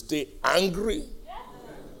 We stay angry.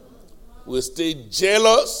 We stay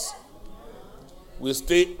jealous. We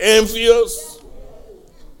stay envious.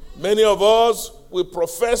 Many of us, we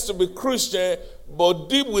profess to be Christian, but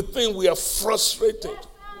deep within we are frustrated.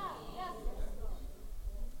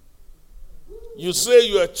 You say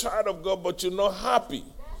you're a child of God, but you're not happy.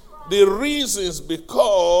 The reason is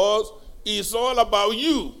because it's all about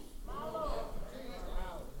you,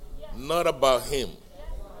 not about him.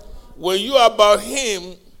 When you are about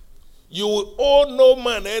him, you will owe no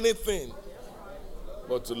man anything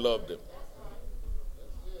but to love them.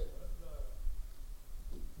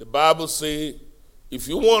 The Bible says, if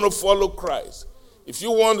you want to follow Christ, if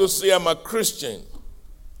you want to say I'm a Christian,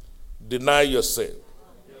 deny yourself.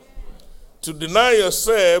 To deny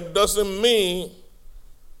yourself doesn't mean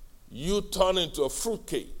you turn into a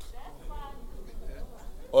fruitcake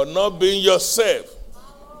or not being yourself.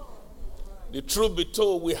 The truth be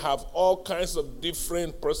told, we have all kinds of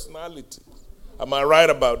different personalities. Am I right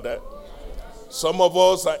about that? Some of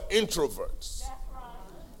us are introverts.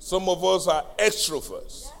 Some of us are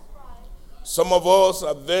extroverts. Some of us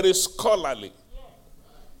are very scholarly.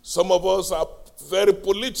 Some of us are very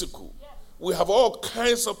political. We have all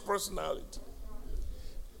kinds of personality.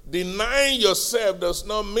 Denying yourself does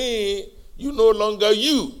not mean you no longer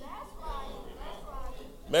you.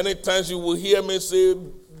 Many times you will hear me say,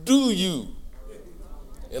 do you,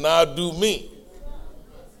 and I'll do me.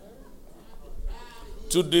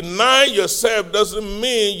 To deny yourself doesn't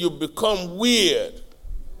mean you become weird.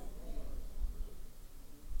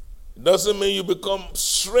 It doesn't mean you become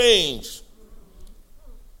strange.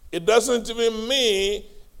 It doesn't even mean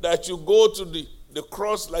that you go to the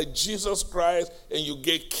cross like Jesus Christ and you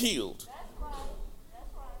get killed.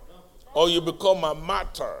 Or you become a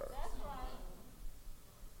martyr.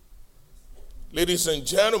 Ladies and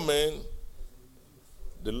gentlemen,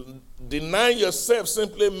 deny yourself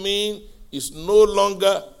simply means it's no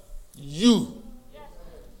longer you.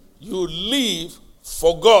 You live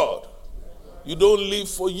for God. You don't live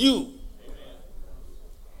for you.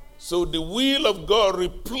 So the will of God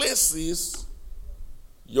replaces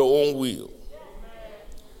your own will.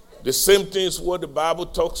 The same thing is what the Bible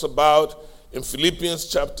talks about in Philippians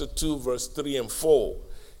chapter 2, verse 3 and 4.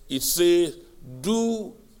 It says,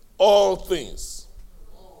 do all things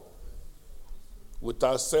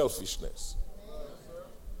without selfishness.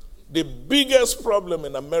 The biggest problem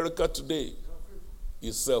in America today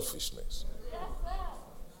is selfishness.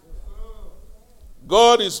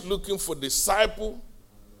 God is looking for disciples,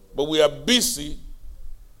 but we are busy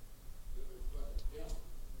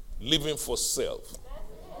living for self.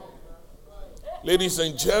 Ladies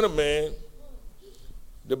and gentlemen,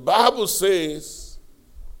 the Bible says,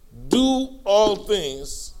 do all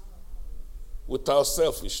things without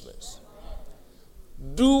selfishness.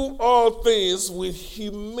 Do all things with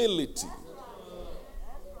humility.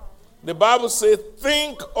 The Bible says,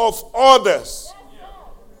 think of others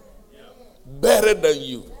better than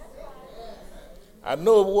you. I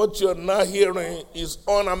know what you're not hearing is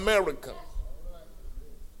un-American.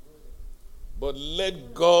 But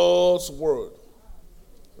let God's word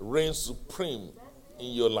reign supreme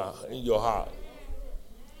in your life, in your heart.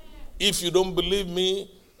 If you don't believe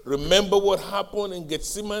me, remember what happened in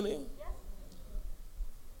Gethsemane?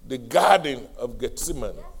 The Garden of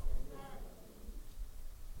Gethsemane.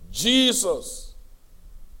 Jesus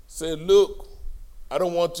said, look, I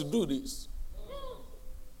don't want to do this.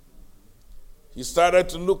 He started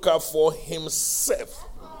to look out for himself.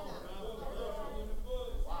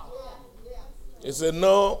 He said,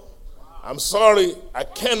 no, I'm sorry, I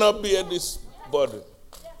cannot bear this burden.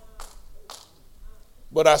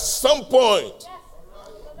 But at some point,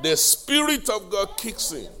 the Spirit of God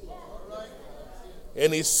kicks in.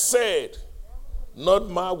 And he said, not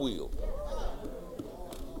my will,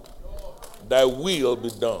 thy will be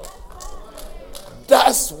done.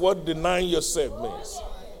 That's what denying yourself means.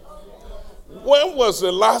 When was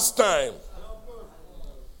the last time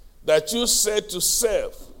that you said to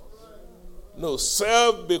self, no,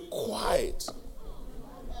 self, be quiet.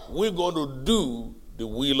 We're going to do the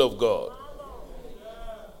will of God.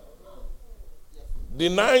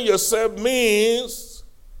 Denying yourself means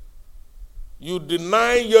you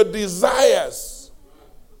deny your desires.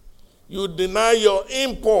 You deny your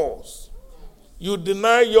impulse. You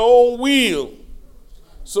deny your own will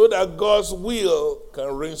so that God's will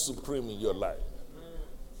can reign supreme in your life.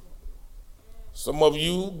 Some of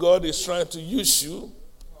you, God is trying to use you,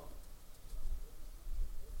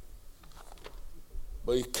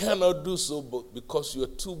 but you cannot do so because you're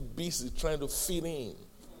too busy trying to fit in.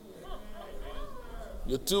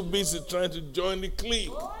 You're too busy trying to join the clique.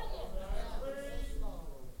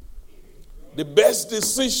 The best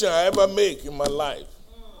decision I ever make in my life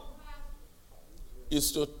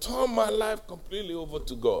is to turn my life completely over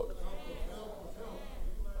to God.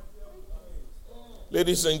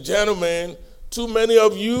 Ladies and gentlemen, too many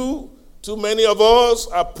of you, too many of us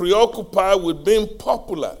are preoccupied with being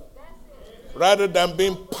popular rather than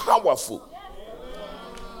being powerful.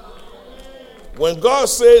 When God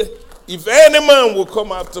said, if any man will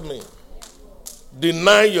come after me,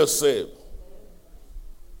 deny yourself,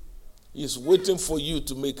 he's waiting for you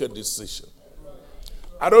to make a decision.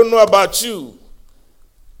 I don't know about you.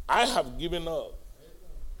 I have given up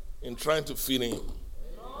in trying to fit in.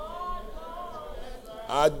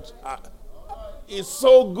 It's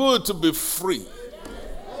so good to be free.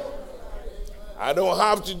 I don't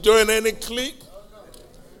have to join any clique.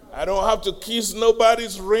 I don't have to kiss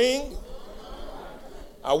nobody's ring.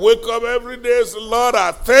 I wake up every day and say, Lord,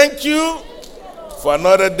 I thank you for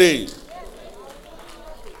another day.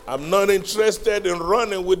 I'm not interested in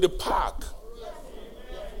running with the pack.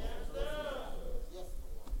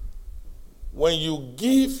 When you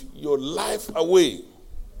give your life away,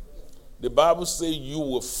 the Bible says you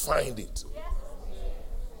will find it.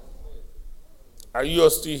 Are you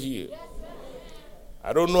still here?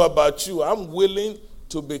 I don't know about you. I'm willing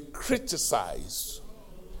to be criticized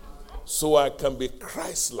so I can be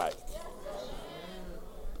Christ-like.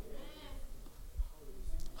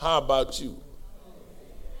 How about you?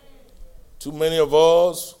 Too many of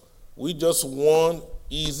us, we just want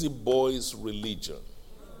easy boys religion.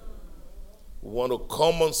 We want to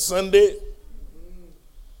come on Sunday,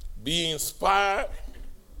 be inspired,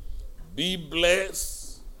 be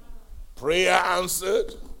blessed, prayer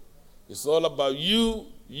answered. It's all about you,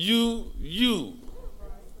 you, you.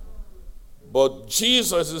 But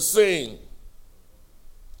Jesus is saying,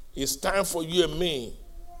 it's time for you and me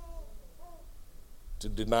to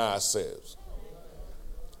deny ourselves.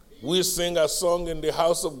 We sing a song in the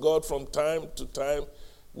house of God from time to time.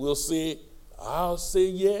 We'll say, I'll say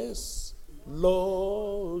yes,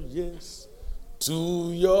 Lord, yes,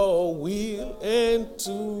 to your will and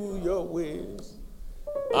to your ways.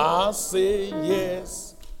 I'll say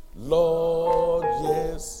yes, Lord,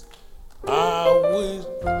 yes, I will.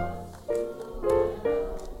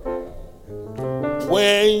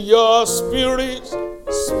 When your spirit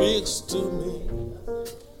speaks to me,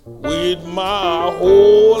 with my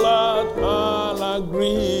whole heart I'll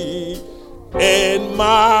agree, and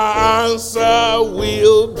my answer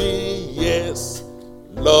will be yes,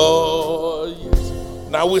 Lord, yes.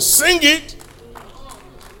 Now we sing it,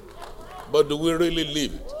 but do we really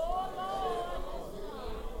live it?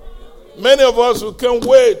 Many of us who can't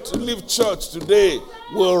wait to leave church today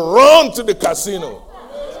will run to the casino.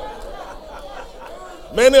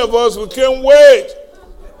 Many of us who can't wait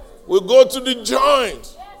will go to the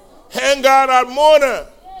joint, hang out at Mona,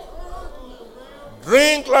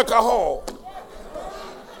 drink like a whore.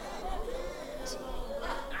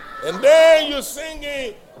 And then you're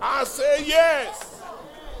singing, I say yes.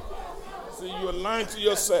 See, you're lying to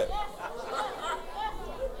yourself.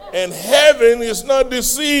 And heaven is not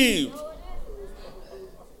deceived.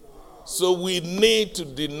 So we need to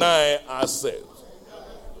deny ourselves.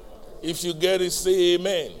 If you get it, say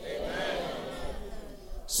amen.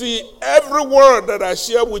 See, every word that I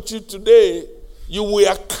share with you today, you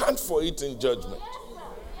will account for it in judgment.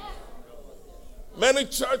 Many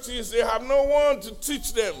churches, they have no one to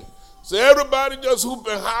teach them. So everybody just hoop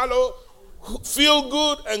and holler, feel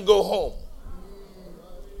good, and go home.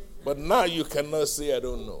 But now you cannot say, I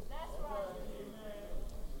don't know.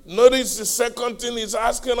 Notice the second thing he's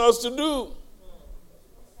asking us to do.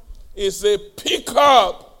 He said, pick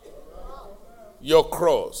up your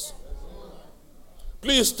cross.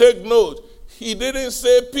 Please take note. He didn't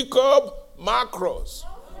say pick up my cross.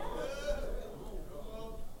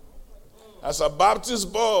 As a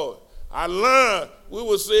Baptist boy, I learned we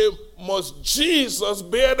would say, must Jesus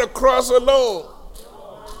bear the cross alone?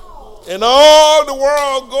 And all the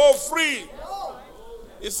world go free.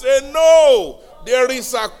 He said, no, there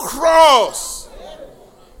is a cross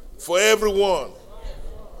for everyone.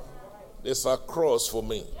 There's a cross for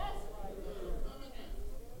me.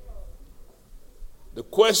 The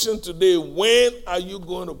question today, when are you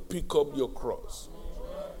going to pick up your cross?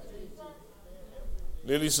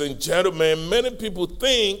 Ladies and gentlemen, many people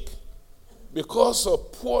think because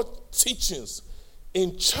of poor teachings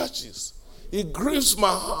in churches, it grieves my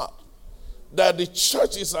heart that the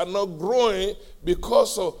churches are not growing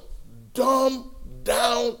because of dumbed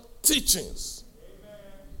down teachings.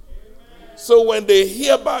 So when they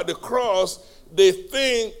hear about the cross, they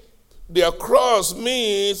think their cross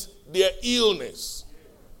means their illness.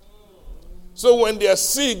 So when they are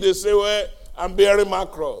sick, they say, well, I'm bearing my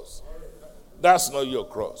cross. That's not your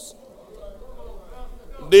cross.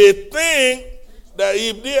 They think that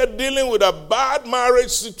if they are dealing with a bad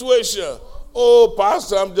marriage situation, oh,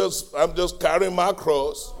 Pastor, I'm just carrying my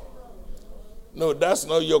cross. No, that's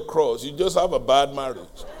not your cross. You just have a bad marriage.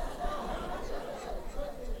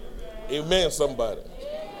 Amen, somebody.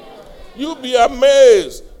 You'll be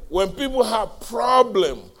amazed when people have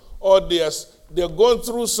problem or they're going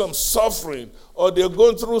through some suffering or they're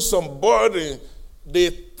going through some burden. They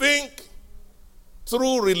think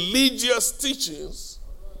through religious teachings,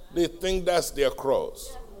 they think that's their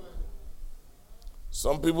cross.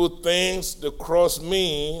 Some people think the cross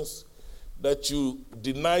means that you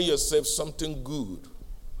deny yourself something good.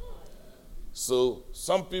 So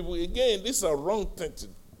some people, again, these are wrong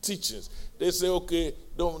teachings. They say, okay,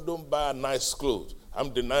 don't buy nice clothes.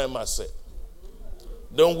 I'm denying myself.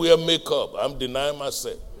 Don't wear makeup. I'm denying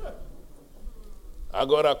myself. I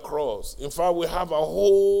got a cross. In fact, we have a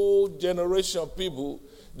whole generation of people,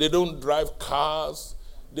 they don't drive cars,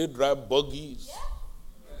 they drive buggies.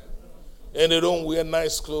 And they don't wear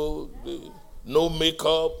nice clothes, no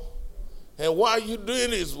makeup. And why are you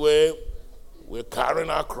doing this? Well, we're carrying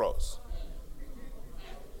our cross.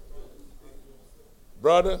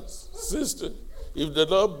 Brothers, sisters, if the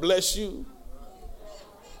Lord bless you,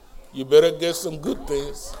 you better get some good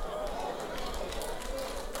things.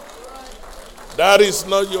 That is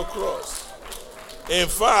not your cross. In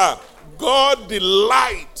fact, God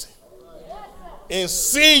delights in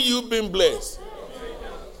seeing you being blessed.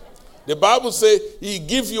 The Bible says he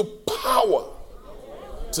gives you power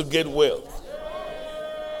to get wealth.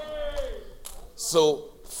 So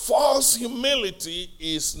false humility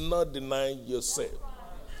is not denying yourself.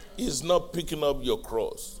 It's not picking up your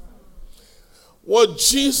cross. What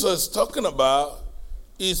Jesus is talking about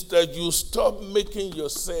is that you stop making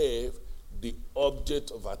yourself the object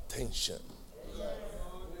of attention.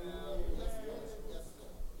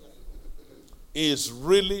 It's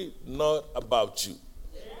really not about you.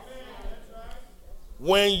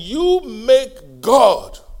 When you make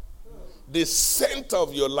God the center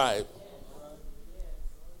of your life,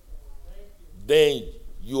 then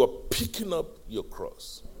you are picking up your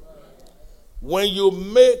cross. When you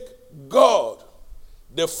make God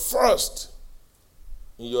the first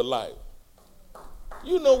in your life,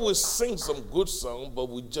 you know, we sing some good songs, but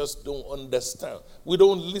we just don't understand. We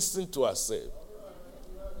don't listen to ourselves.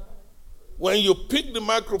 When you pick the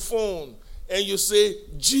microphone and you say,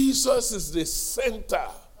 Jesus is the center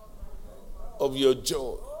of your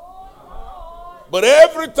joy. But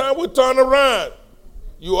every time we turn around,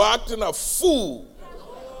 you're acting a fool.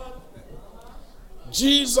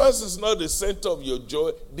 Jesus is not the center of your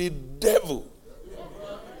joy. The devil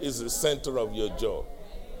is the center of your joy.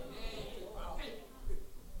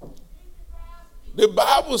 The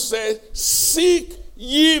Bible says, seek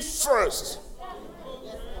ye first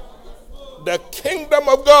the kingdom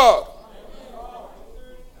of God,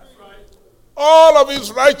 all of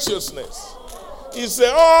his righteousness. He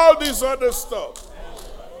said, all this other stuff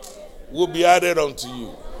will be added unto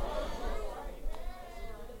you.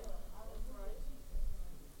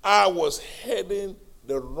 I was heading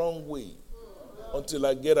the wrong way until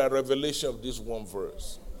I get a revelation of this one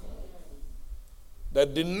verse.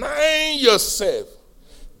 That denying yourself,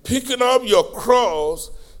 picking up your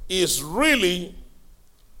cross is really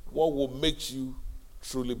what will make you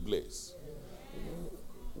truly blessed.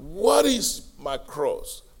 What is my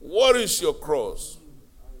cross? What is your cross?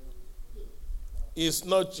 It's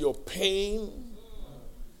not your pain.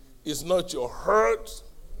 It's not your hurt.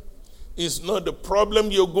 It's not the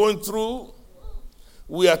problem you're going through.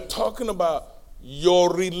 We are talking about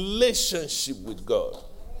your relationship with God.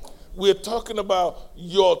 We're talking about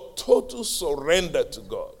your total surrender to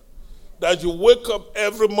God. That you wake up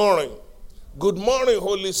every morning. Good morning,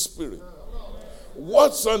 Holy Spirit.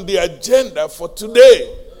 What's on the agenda for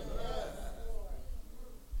today?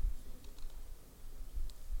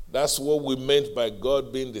 That's what we meant by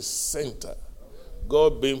God being the center.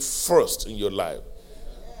 God being first in your life.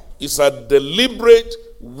 It's a deliberate,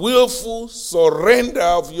 willful surrender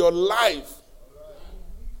of your life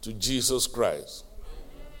to Jesus Christ.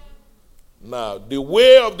 Now, the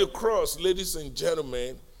way of the cross, ladies and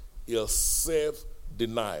gentlemen, is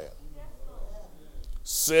self-denial.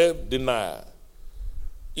 Self-denial.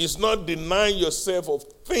 It's not denying yourself of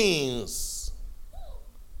things,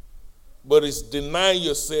 but it's denying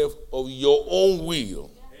yourself of your own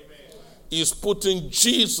will. It's putting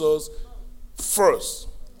Jesus first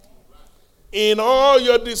in all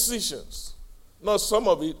your decisions. Not some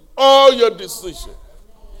of it, all your decisions.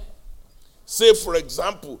 Say, for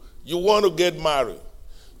example, you want to get married.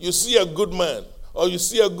 You see a good man or you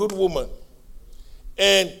see a good woman,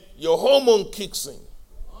 and your hormone kicks in.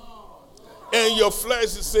 And your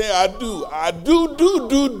flesh is saying, I do.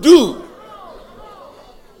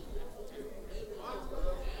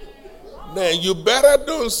 Then you better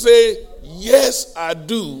don't say, yes, I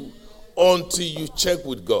do, until you check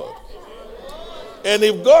with God. And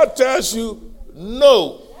if God tells you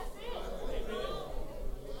no,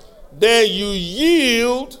 then you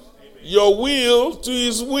yield your will to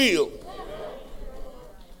his will.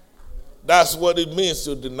 That's what it means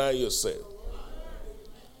to deny yourself.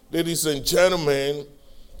 Ladies and gentlemen,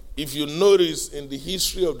 if you notice in the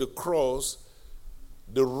history of the cross,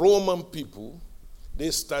 the Roman people,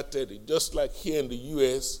 they started it. Just like here in the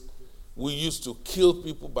U.S., we used to kill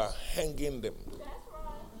people by hanging them.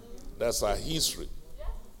 That's our history.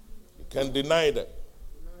 You can't deny that.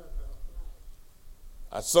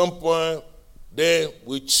 At some point, then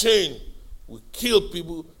we change. We kill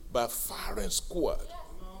people by firing squad.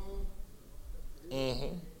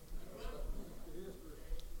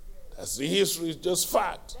 That's the history, it's just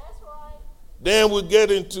fact. Then we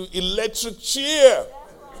get into electric chair.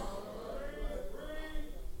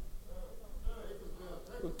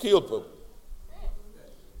 We kill people.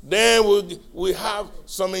 Then we have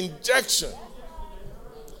some injection.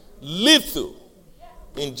 Lethal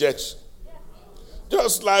injection.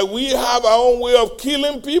 Just like we have our own way of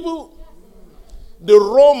killing people, the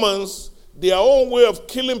Romans, their own way of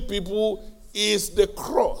killing people is the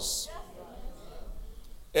cross.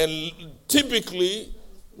 And typically,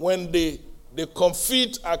 when they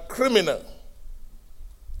convict a criminal,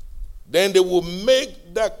 then they will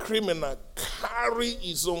make that criminal carry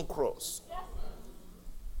his own cross.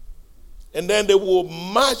 And then they will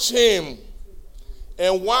march him.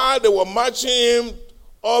 And while they were marching him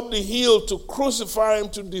up the hill to crucify him,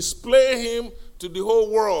 to display him to the whole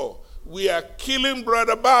world, we are killing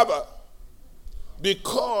Brother Baba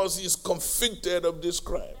because he's convicted of this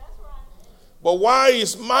crime. But while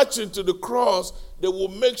he's marching to the cross, they will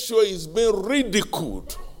make sure he's being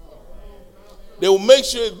ridiculed. They will make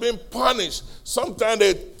sure he's being punished. Sometimes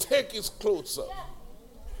they take his clothes off.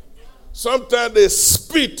 Sometimes they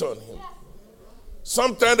spit on him.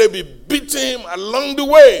 Sometimes they be beating him along the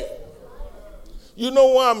way. You know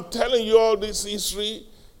why I'm telling you all this history?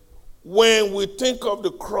 When we think of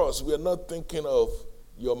the cross, we are not thinking of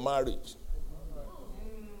your marriage.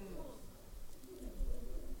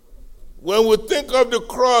 When we think of the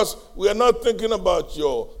cross, we are not thinking about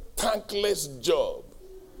your thankless job.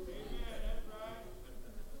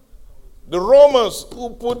 The Romans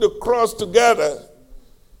who put the cross together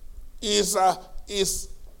is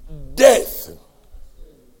death.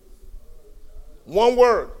 One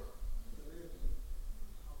word.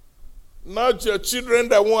 Not your children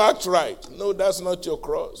that won't act right. No, that's not your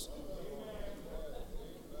cross.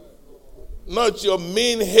 Not your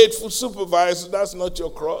mean, hateful supervisor. That's not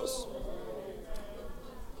your cross.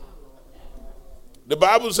 The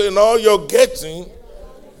Bible says in all you're getting,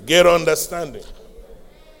 get understanding.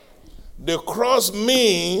 The cross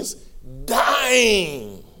means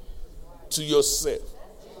dying to yourself.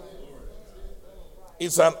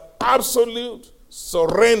 It's an absolute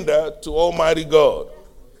surrender to Almighty God.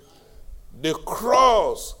 The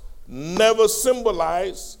cross never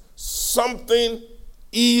symbolized something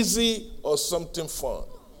easy or something fun.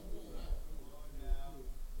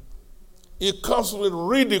 It comes with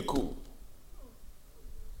ridicule.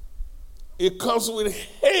 It comes with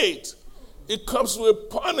hate. It comes with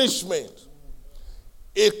punishment.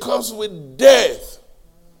 It comes with death.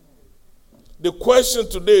 The question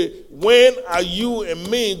today, when are you and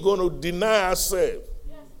me going to deny ourselves?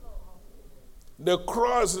 The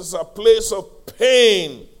cross is a place of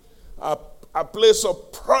pain, a place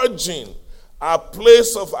of purging, a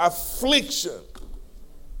place of affliction.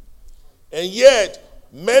 And yet,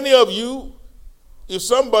 many of you, if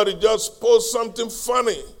somebody just posts something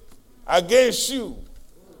funny against you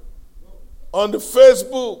on the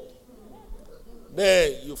Facebook,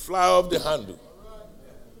 then you fly off the handle.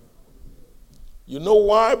 You know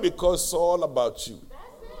why? Because it's all about you.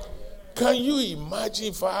 Can you imagine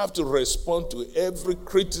if I have to respond to every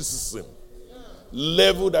criticism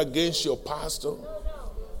leveled against your pastor?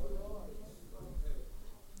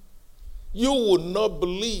 You would not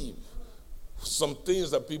believe some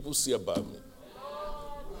things that people say about me.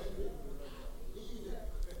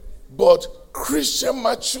 But Christian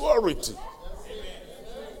maturity,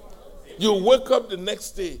 you wake up the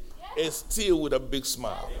next day and still with a big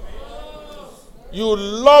smile. You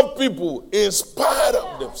love people in spite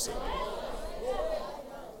of themselves.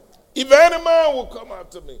 If any man will come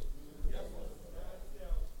after me,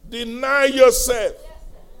 deny yourself,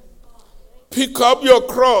 pick up your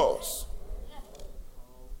cross,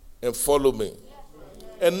 and follow me.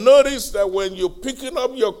 And notice that when you're picking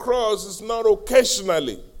up your cross, it's not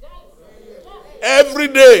occasionally. Every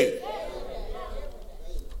day.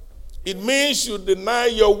 It means you deny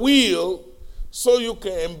your will so you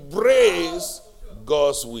can embrace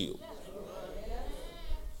God's will.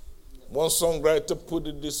 One songwriter put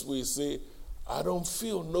it this way, say, I don't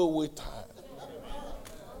feel no way tired.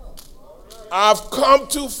 I've come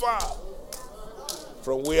too far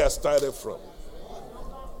from where I started from.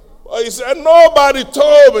 But he said, nobody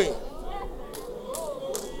told me.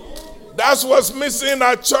 That's what's missing in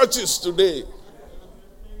our churches today.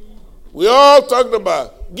 We all talked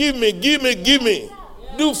about, give me, give me, give me.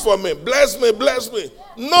 Do for me, bless me, bless me.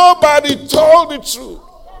 Nobody told the truth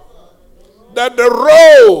that the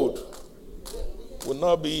road will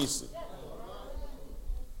not be easy.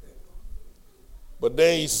 But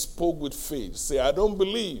then he spoke with faith. Say, I don't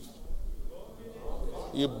believe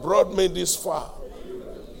he brought me this far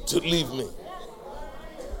to leave me.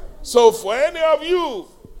 So for any of you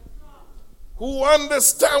who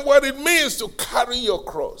understand what it means to carry your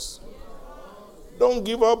cross, don't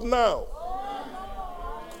give up now.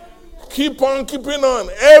 Keep on keeping on.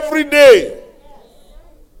 Every day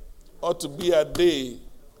ought to be a day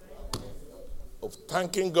of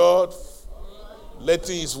thanking God,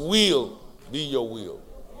 letting his will be your will.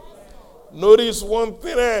 Notice one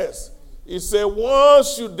thing else. He said,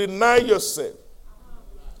 once you deny yourself,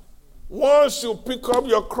 once you pick up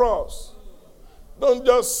your cross, don't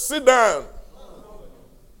just sit down.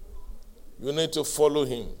 You need to follow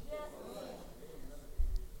him.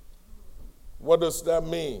 What does that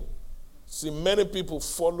mean? See, many people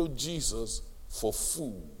follow Jesus for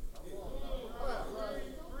food.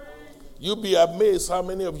 You'll be amazed how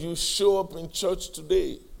many of you show up in church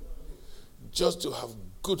today just to have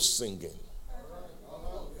good singing.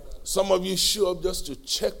 Some of you show up just to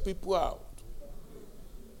check people out.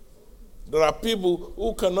 There are people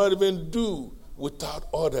who cannot even do without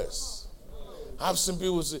others. I've seen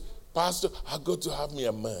people say, Pastor, I got to have me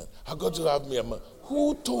a man. I got to have me a man.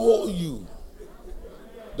 Who told you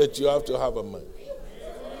that you have to have a man?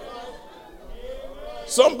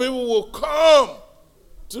 Some people will come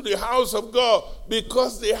to the house of God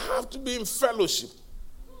because they have to be in fellowship.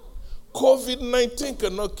 COVID-19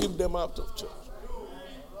 cannot keep them out of church.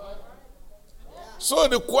 So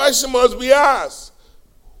the question must be asked,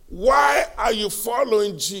 why are you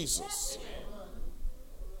following Jesus?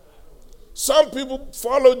 Some people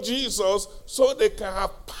follow Jesus so they can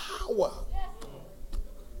have power.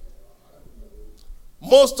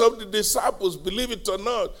 Most of the disciples, believe it or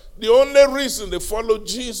not, the only reason they follow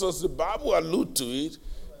Jesus, the Bible alludes to it,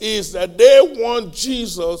 is that they want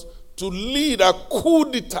Jesus to lead a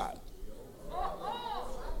coup d'etat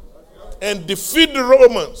and defeat the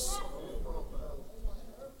Romans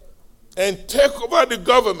and take over the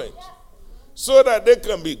government so that they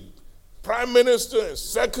can be prime minister and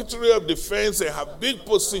secretary of defense and have big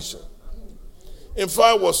position. In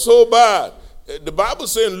fact, it was so bad. The Bible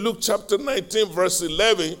says in Luke chapter 19, verse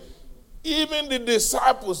 11, even the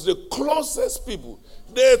disciples, the closest people,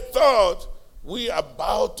 they thought we are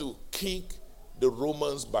about to kick the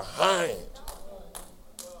Romans behind.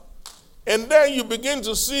 And then you begin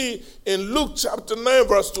to see in Luke chapter 9,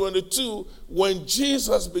 verse 22, when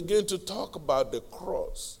Jesus began to talk about the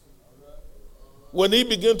cross, when he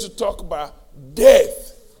began to talk about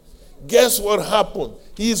death, guess what happened?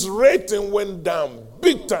 His rating went down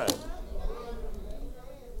big time.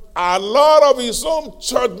 A lot of his own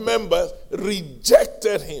church members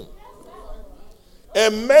rejected him.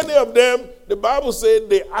 And many of them, the Bible said,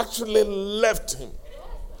 they actually left him.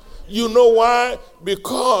 You know why?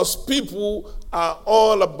 Because people are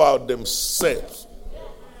all about themselves.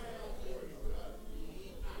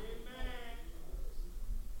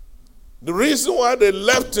 The reason why they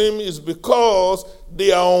left him is because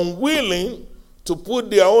they are unwilling to put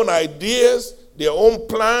their own ideas, their own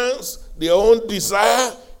plans, their own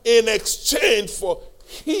desire in exchange for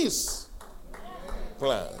his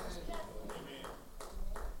plans.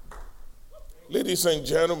 Ladies and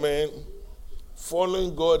gentlemen,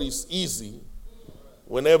 following God is easy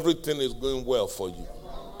when everything is going well for you.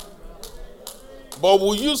 But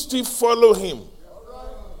will you still follow him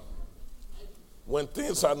when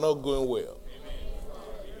things are not going well?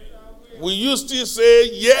 Will you still say,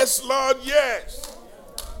 yes, Lord, yes,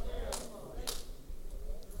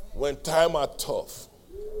 when times are tough?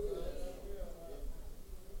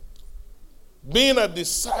 Being a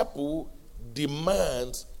disciple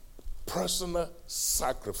demands personal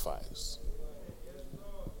sacrifice.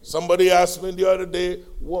 Somebody asked me the other day,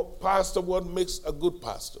 what makes a good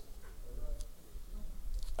pastor?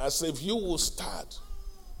 I said, if you will start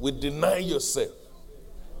with denying yourself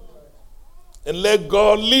and let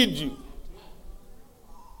God lead you,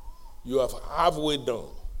 you have halfway done.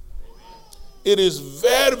 It is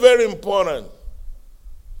very, very important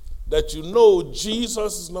that you know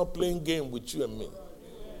Jesus is not playing game with you and me.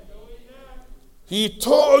 He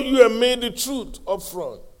told you and me the truth up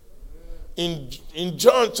front. In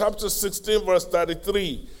John chapter 16, verse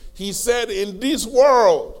 33, he said, in this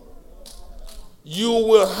world, you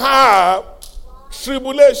will have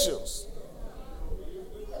tribulations.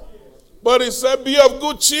 But he said, be of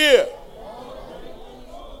good cheer.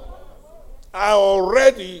 I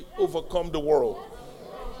already overcome the world.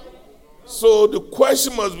 So the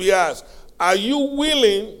question must be asked, are you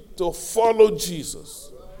willing to follow Jesus?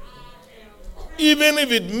 Even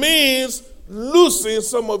if it means losing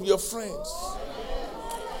some of your friends.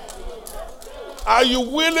 Are you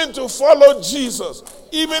willing to follow Jesus?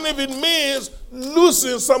 Even if it means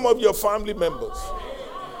losing some of your family members.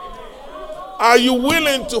 Are you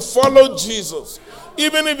willing to follow Jesus?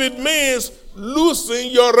 Even if it means losing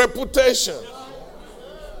your reputation.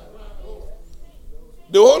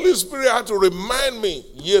 The Holy Spirit had to remind me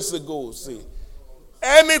years ago, see,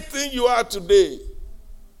 anything you are today,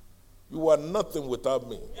 you are nothing without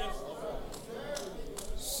me.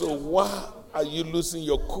 So why are you losing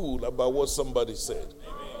your cool about what somebody said?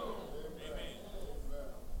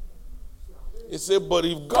 He said, but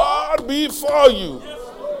if God be for you,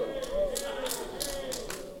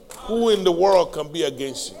 who in the world can be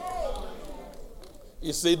against you?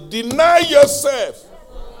 He said, deny yourself.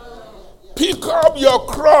 Pick up your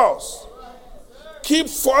cross. Keep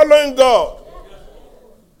following God.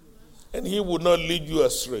 And he will not lead you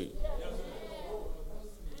astray.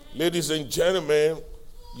 Ladies and gentlemen,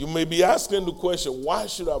 you may be asking the question, why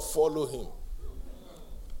should I follow him?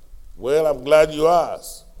 Well, I'm glad you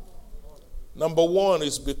asked. Number one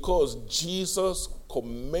is because Jesus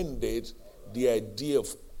commended the idea of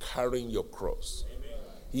carrying your cross.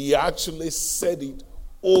 He actually said it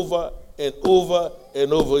over and over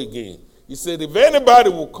and over again. He said, if anybody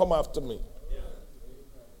will come after me,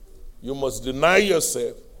 you must deny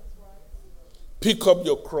yourself, pick up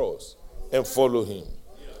your cross, and follow him.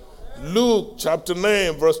 Luke chapter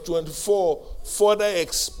 9, verse 24, further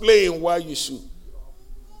explain why you should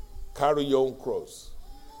carry your own cross.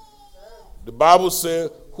 The Bible says,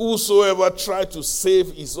 whosoever try to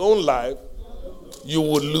save his own life, you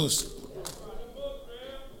will lose it.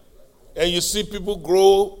 And you see people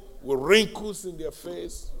grow with wrinkles in their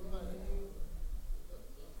face.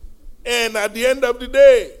 And at the end of the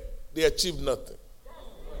day, they achieve nothing.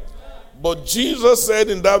 But Jesus said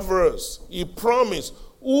in that verse, he promised,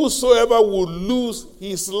 whosoever will lose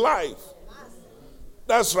his life,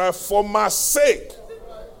 that's right, for my sake.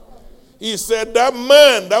 He said that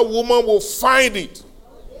man, that woman will find it.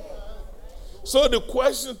 So the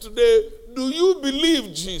question today, do you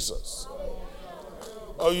believe Jesus?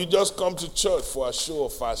 Or you just come to church for a show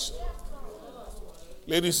of fashion?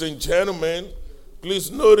 Ladies and gentlemen,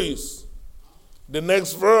 please notice the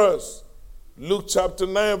next verse. Luke chapter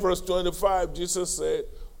 9, verse 25, Jesus said,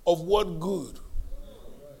 of what good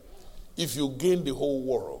if you gain the whole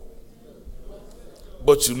world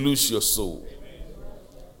but you lose your soul.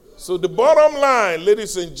 So the bottom line,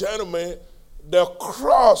 ladies and gentlemen, the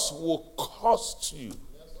cross will cost you.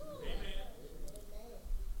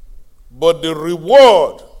 But the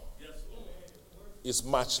reward is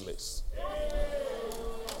matchless.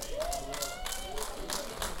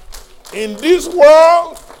 In this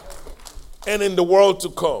world and in the world to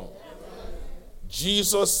come,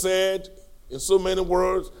 Jesus said in so many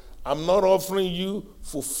words, I'm not offering you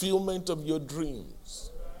fulfillment of your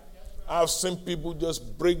dreams. I've seen people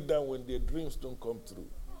just break down when their dreams don't come true.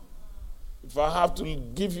 If I have to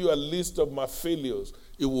give you a list of my failures,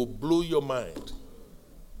 it will blow your mind.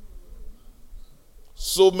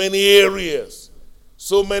 So many areas,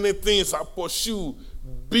 so many things I pursue,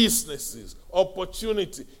 businesses,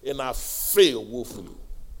 opportunity, and I fail woefully.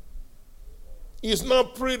 It's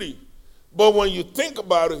not pretty, but when you think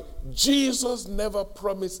about it, Jesus never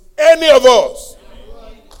promised any of us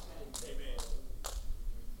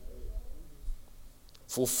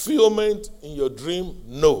fulfillment in your dream,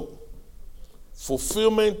 no.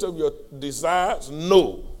 Fulfillment of your desires,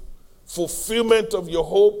 no. Fulfillment of your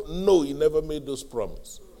hope, no. He never made those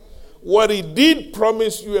promises. What he did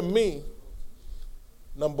promise you and me,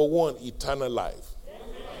 number one, eternal life.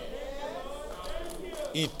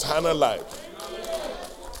 Eternal life.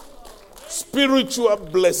 Spiritual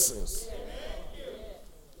blessings.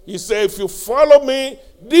 He said, if you follow me,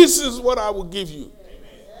 this is what I will give you.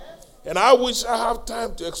 And I wish I have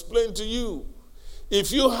time to explain to you.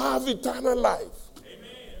 If you have eternal life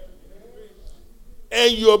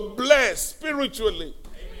and you're blessed spiritually,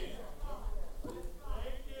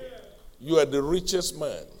 you are the richest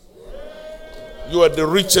man. You are the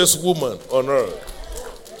richest woman on earth.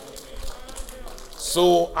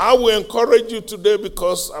 So I will encourage you today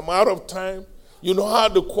because I'm out of time. You know how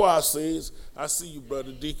the choir says, I see you,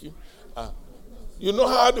 Brother Deacon. You know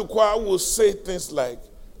how the choir will say things like,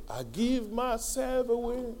 I give myself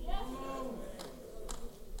away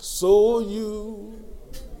so you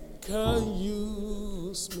can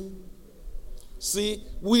use me. See,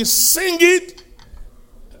 we sing it,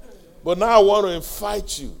 but now I want to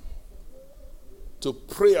invite you to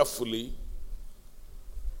prayerfully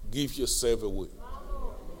give yourself away.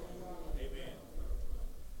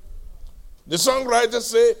 The songwriter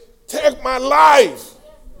said, take my life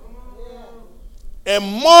and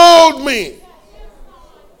mold me.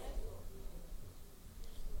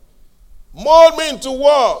 Mold me into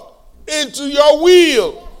what? Into your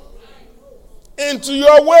will. Into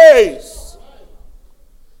your ways.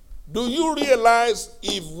 Do you realize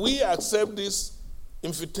if we accept this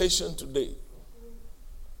invitation today?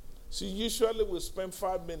 See, usually we spend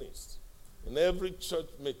 5 minutes in every church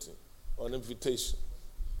meeting on invitation.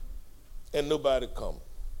 And nobody come.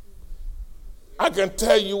 I can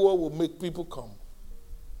tell you what will make people come.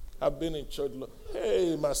 I've been in church.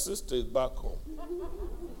 Hey, my sister is back home.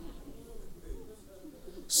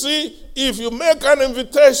 See, if you make an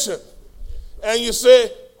invitation and you say,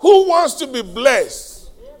 who wants to be blessed?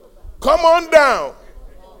 Come on down.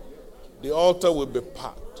 The altar will be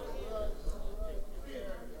packed.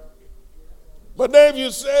 But then if you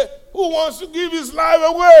say, who wants to give his life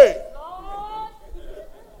away?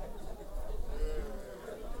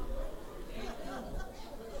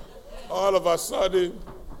 All of a sudden,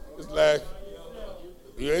 it's like,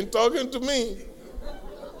 you ain't talking to me.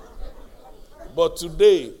 But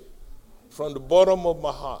today, from the bottom of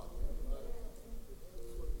my heart,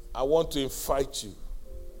 I want to invite you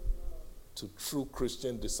to true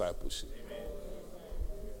Christian discipleship.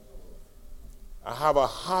 I have a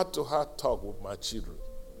heart-to-heart talk with my children.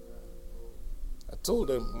 I told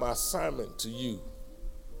them my assignment to you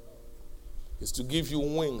is to give you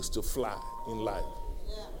wings to fly in life.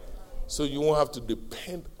 So you won't have to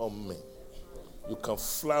depend on me. You can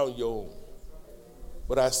fly on your own.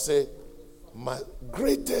 But I said, my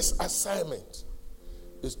greatest assignment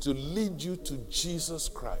is to lead you to Jesus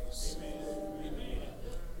Christ,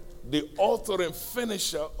 the author and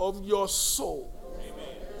finisher of your soul.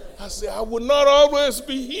 I said, I will not always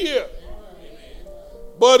be here.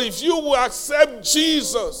 But if you will accept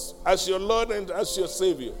Jesus as your Lord and as your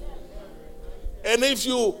Savior, and if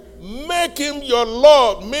you make him your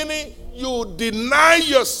Lord, meaning you deny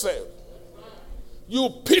yourself, you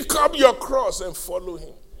pick up your cross and follow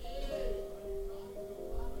him,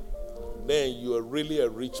 then you are really a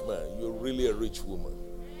rich man. You're really a rich woman.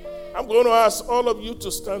 I'm going to ask all of you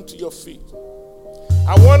to stand to your feet.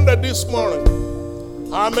 I wonder this morning,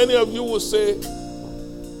 how many of you will say,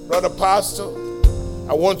 Brother Pastor,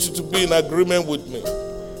 I want you to be in agreement with me.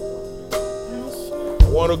 I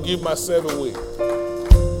want to give myself away.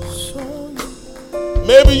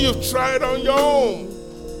 Maybe you've tried on your own.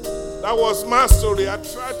 That was my story. I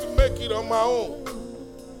tried to make it on my own.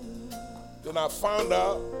 Then I found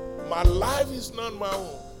out my life is not my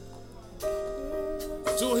own.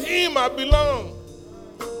 To him I belong.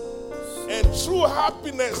 And true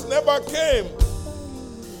happiness never came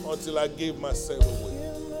until I gave myself away.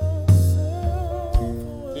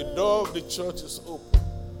 The door of the church is open.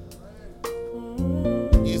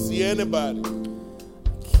 Is there anybody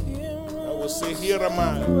that will say, here am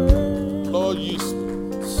I, Lord, use me?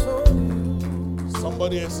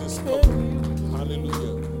 Somebody else is coming.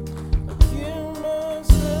 Hallelujah.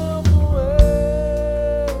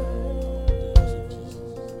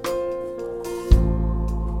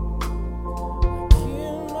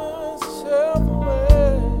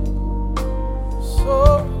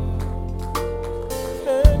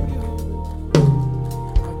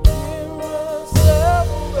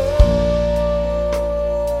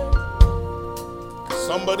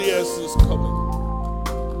 Somebody else is coming.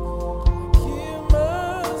 Give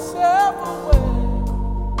myself away,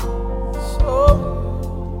 so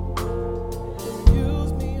you can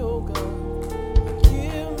use me, oh God.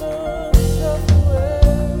 Give myself away.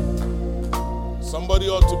 Somebody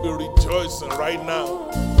ought to be rejoicing right now.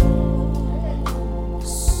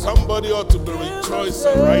 Somebody ought to be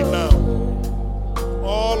rejoicing right now.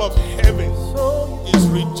 All of heaven is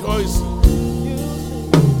rejoicing.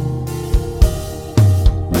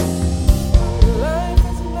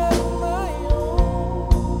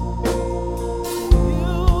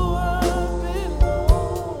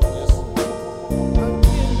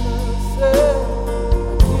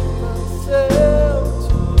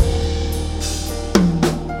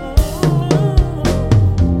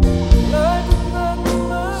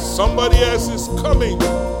 Somebody else is coming.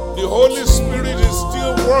 The Holy Spirit is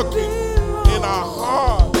still working in our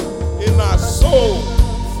heart, in our soul.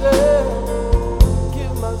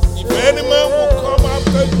 If any man will come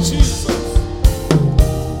after Jesus,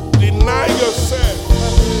 deny yourself,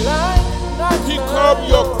 pick up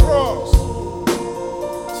your cross,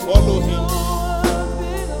 follow him.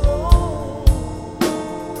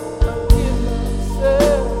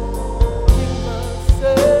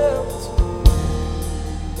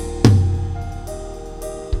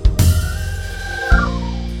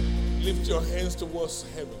 Your hands towards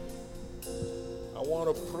heaven. I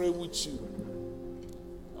want to pray with you.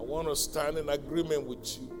 I want to stand in agreement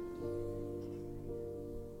with you.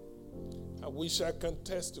 I wish I can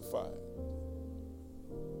testify.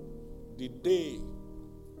 The day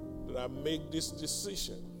that I make this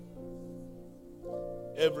decision,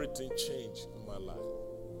 everything changed in my life.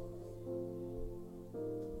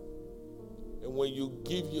 And when you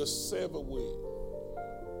give yourself away,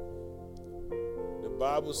 the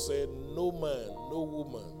Bible said, no man, no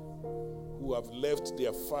woman who have left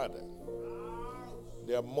their father,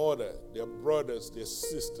 their mother, their brothers, their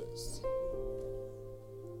sisters,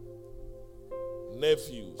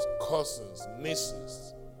 nephews, cousins,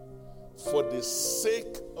 nieces, for the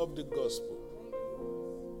sake of the gospel,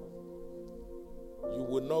 you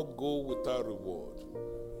will not go without reward.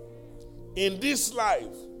 In this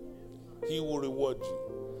life, he will reward you.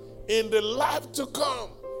 In the life to come,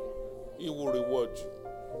 he will reward you.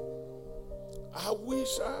 I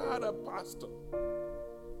wish I had a pastor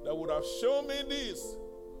that would have shown me this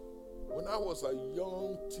when I was a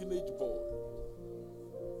young teenage boy.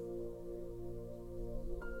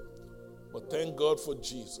 But thank God for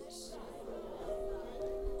Jesus.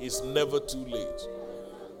 It's never too late.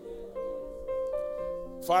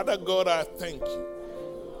 Father God, I thank you.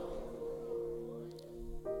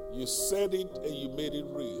 You said it and you made it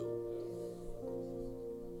real.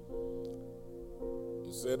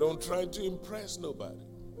 You said, don't try to impress nobody.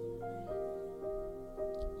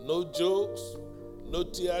 No jokes, no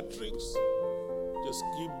theatrics. Just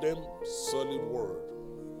give them solid word.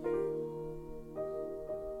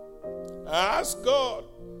 I ask God,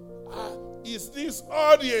 is this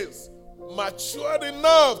audience matured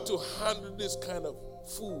enough to handle this kind of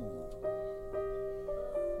food?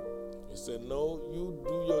 He said, no, you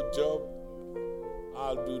do your job,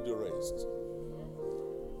 I'll do the rest.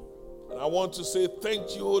 And I want to say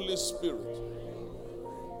thank you, Holy Spirit,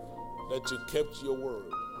 that you kept your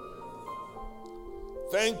word.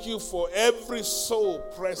 Thank you for every soul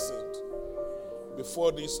present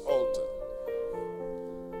before this altar.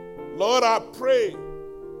 Lord, I pray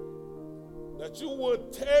that you will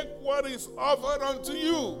take what is offered unto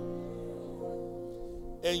you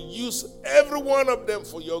and use every one of them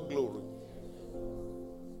for your glory.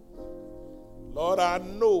 Lord, I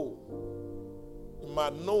know in my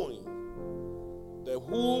knowing that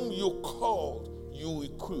whom you called, you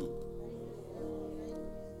equip.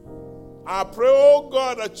 I pray, oh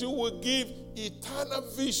God, that you will give eternal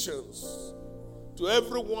visions to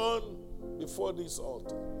everyone before this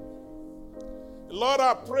altar. Lord,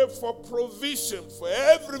 I pray for provision for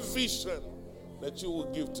every vision that you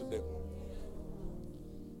will give to them.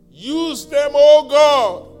 Use them, oh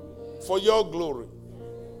God, for your glory.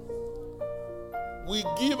 We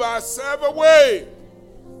give ourselves away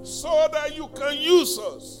so that you can use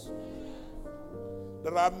us.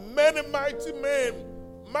 There are many mighty men,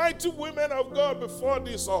 mighty women of God before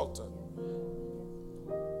this altar.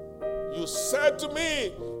 You said to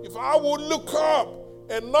me, if I would look up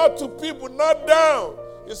and not to people, not down,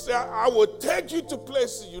 you said, I will take you to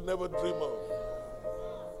places you never dream of.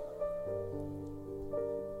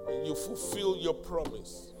 And you fulfill your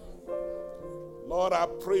promise. Lord, I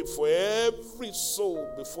pray for every soul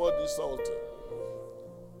before this altar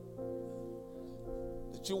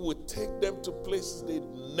that you would take them to places they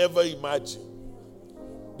never imagined,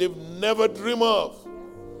 they've never dreamed of.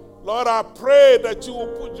 Lord, I pray that you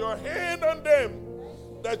will put your hand on them,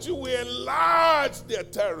 that you will enlarge their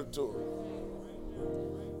territory.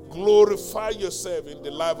 Glorify yourself in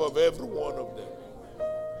the life of every one of them.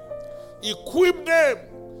 Equip them,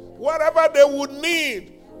 whatever they would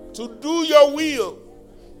need to do your will.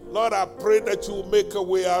 Lord, I pray that you will make a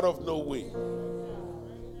way out of no way.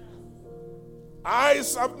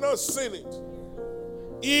 Eyes have not seen it.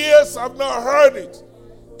 Ears have not heard it.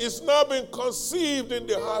 It's not been conceived in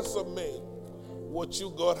the hearts of men what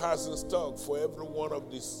you, God, has in stock for every one of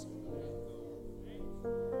these.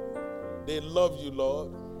 They love you,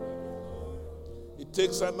 Lord. It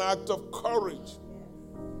takes an act of courage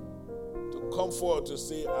to come forward to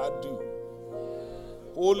say, I do.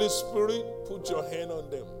 Holy Spirit, put your hand on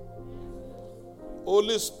them.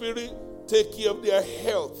 Holy Spirit, take care of their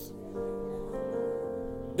health.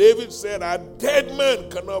 David said, a dead man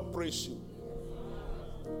cannot praise you.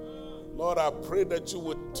 Lord, I pray that you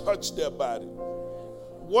would touch their body.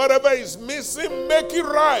 Whatever is missing, make it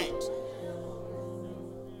right.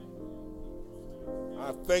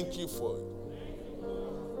 I thank you for it.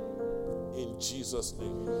 In Jesus'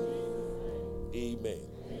 name. Amen.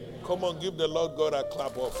 Come on, give the Lord God a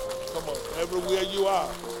clap offering. Come on, everywhere you are.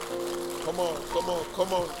 Come on, come on,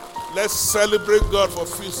 come on. Let's celebrate God for a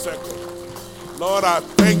few seconds. Lord, I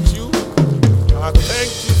thank you. I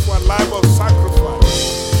thank you for a life of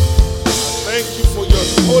sacrifice. Thank you for your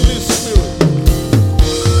Holy Spirit.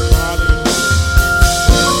 Hallelujah.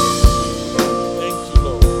 Thank you,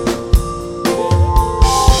 Lord.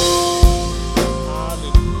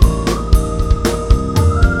 Hallelujah.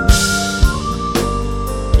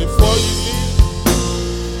 Before you leave,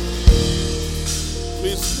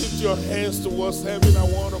 please lift your hands towards heaven. I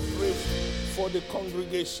want to pray for the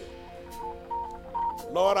congregation.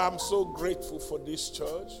 Lord, I'm so grateful for this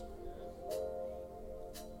church.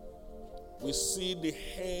 We see the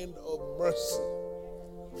hand of mercy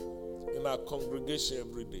in our congregation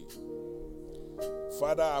every day.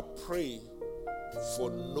 Father, I pray for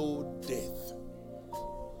no death.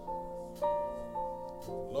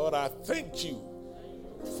 Lord, I thank you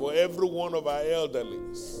for every one of our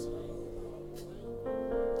elderlies.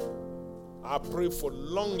 I pray for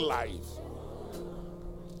long life.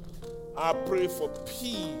 I pray for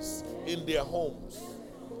peace in their homes.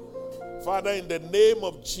 Father, in the name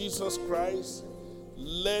of Jesus Christ,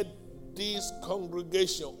 let this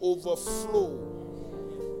congregation overflow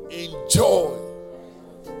in joy,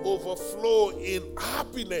 overflow in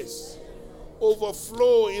happiness,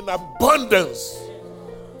 overflow in abundance.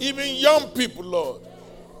 Even young people, Lord,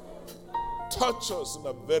 touch us in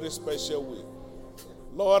a very special way.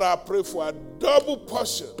 Lord, I pray for a double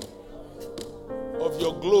portion of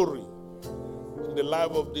your glory in the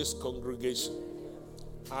life of this congregation.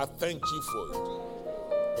 I thank you for it.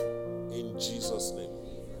 In Jesus' name.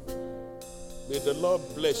 May the Lord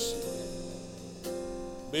bless you.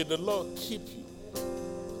 May the Lord keep you.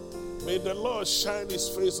 May the Lord shine his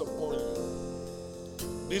face upon you.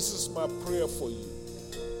 This is my prayer for you.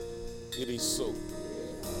 It is so.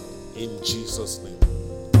 In Jesus' name.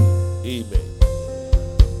 Amen.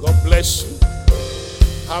 God bless you.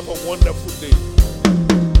 Have a wonderful day.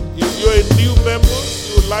 If you're a new member,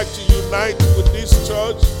 you would like to unite with this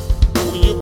church, will you